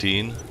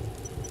 15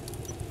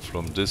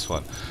 from this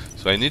one.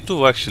 So I need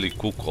to actually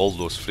cook all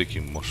those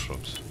freaking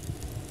mushrooms.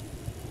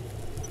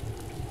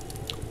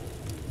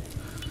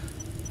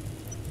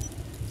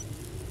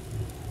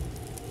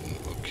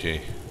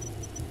 Okay.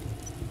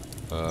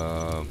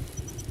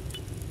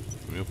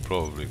 We'll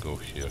probably go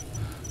here.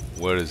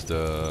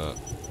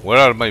 Where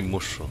are my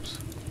mushrooms?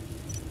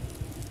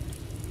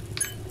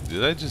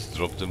 Did I just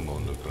drop them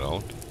on the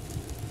ground?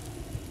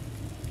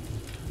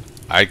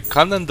 I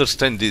can't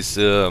understand this,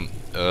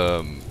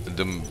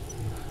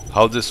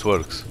 how this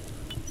works.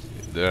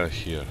 They are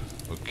here.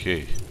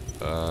 Okay.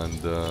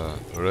 And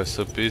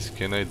recipes,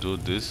 can I do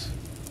this?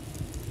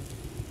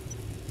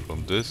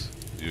 From this,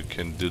 you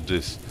can do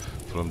this.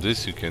 From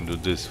this, you can do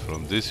this.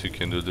 From this, you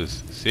can do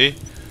this. See?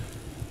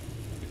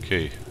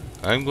 Okay.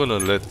 I'm gonna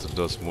let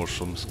those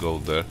mushrooms go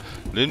there.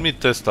 Let me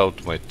test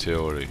out my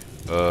theory.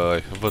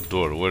 I have a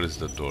door. Where is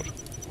the door?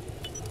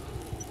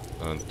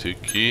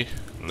 Antique.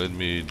 Let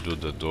me do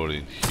the door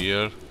in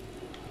here.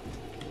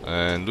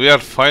 And we are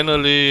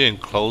finally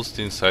enclosed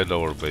inside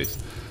our base.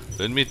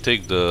 Let me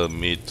take the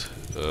meat,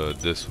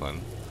 this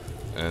one.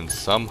 And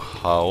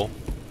somehow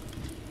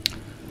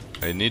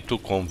I need to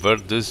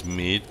convert this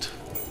meat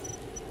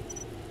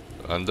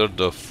under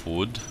the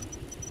food.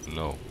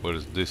 No, where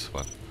is this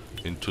one?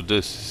 Into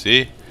this,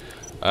 see?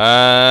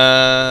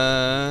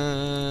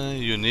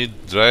 You need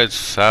dried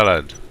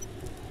salad.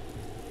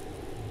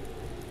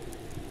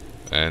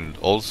 And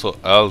also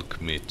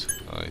elk meat.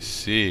 I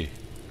see.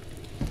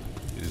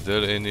 Is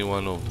there any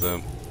one of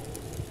them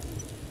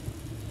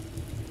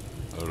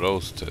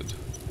roasted?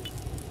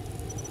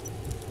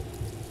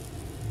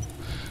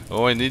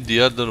 Oh, I need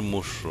the other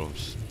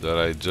mushrooms that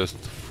I just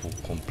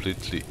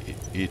completely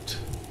eat.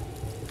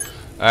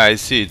 I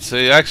see, it's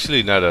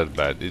actually not that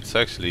bad. It's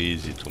actually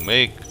easy to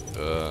make.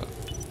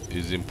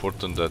 It's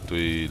important that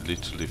we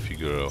literally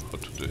figure out how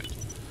to do it.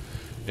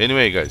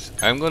 Anyway guys,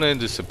 I'm gonna end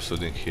this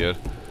episode in here.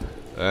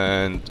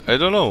 And I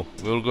don't know,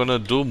 we're gonna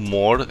do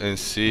more and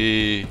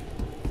see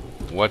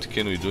what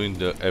can we do in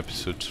the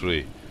episode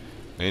 3.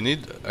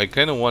 I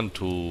kinda want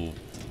to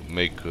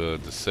make the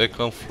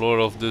second floor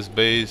of this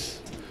base.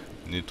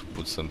 Need to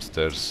put some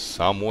stairs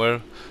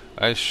somewhere.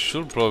 I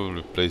should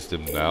probably place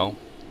them now.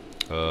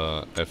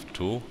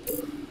 F2,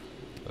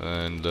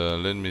 and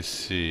let me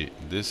see.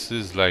 This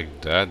is like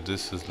that.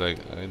 This is like,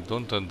 I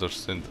don't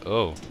understand.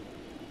 Oh,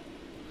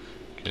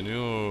 can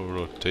you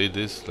rotate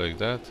this like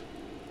that?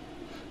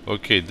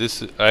 Okay,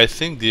 this, I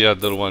think the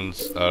other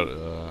ones are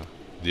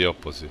the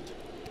opposite.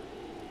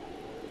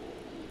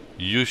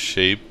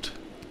 U-shaped,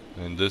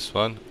 and this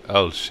one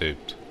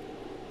L-shaped.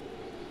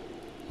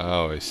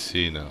 Oh, I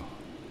see now.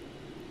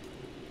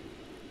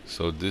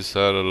 So these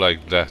are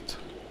like that.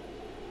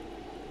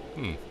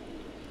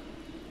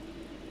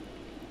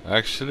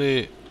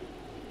 Actually,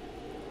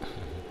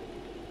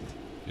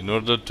 in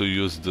order to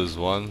use this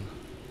one,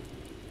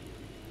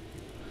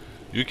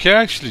 you can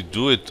actually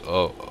do it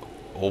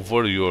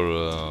over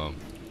your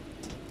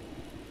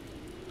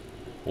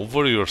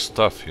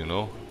stuff, you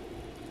know.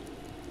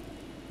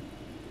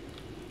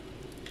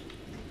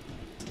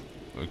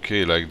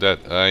 Okay, like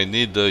that. I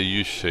need the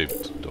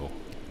U-shaped though,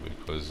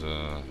 because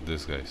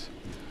this guys,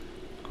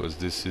 because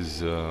this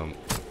is a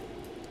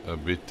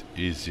bit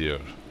easier.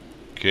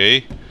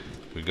 Okay,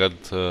 we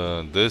got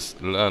this.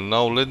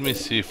 Now let me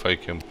see if I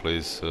can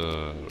place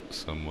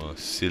some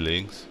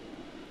ceilings.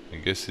 I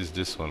guess it's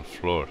this one,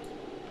 floor.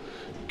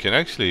 You can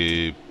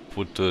actually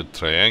put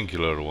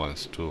triangular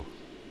ones too.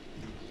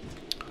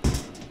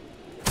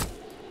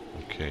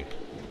 Okay.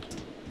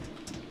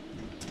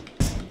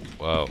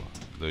 Wow,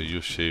 the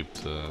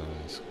U-shaped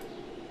is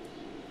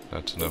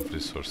not enough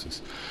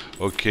resources.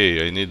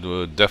 Okay, I need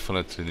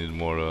definitely need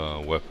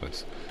more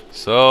weapons.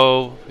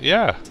 So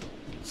yeah,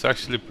 it's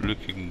actually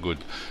looking good.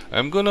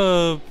 I'm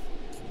gonna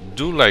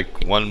do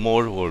like one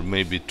more or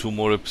maybe two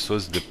more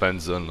episodes,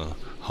 depends on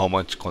how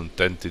much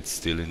content it's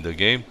still in the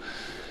game.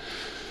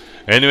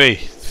 Anyway,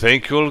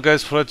 thank you all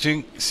guys for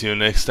watching. See you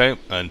next time.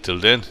 Until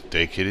then,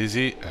 take it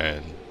easy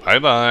and bye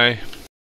bye.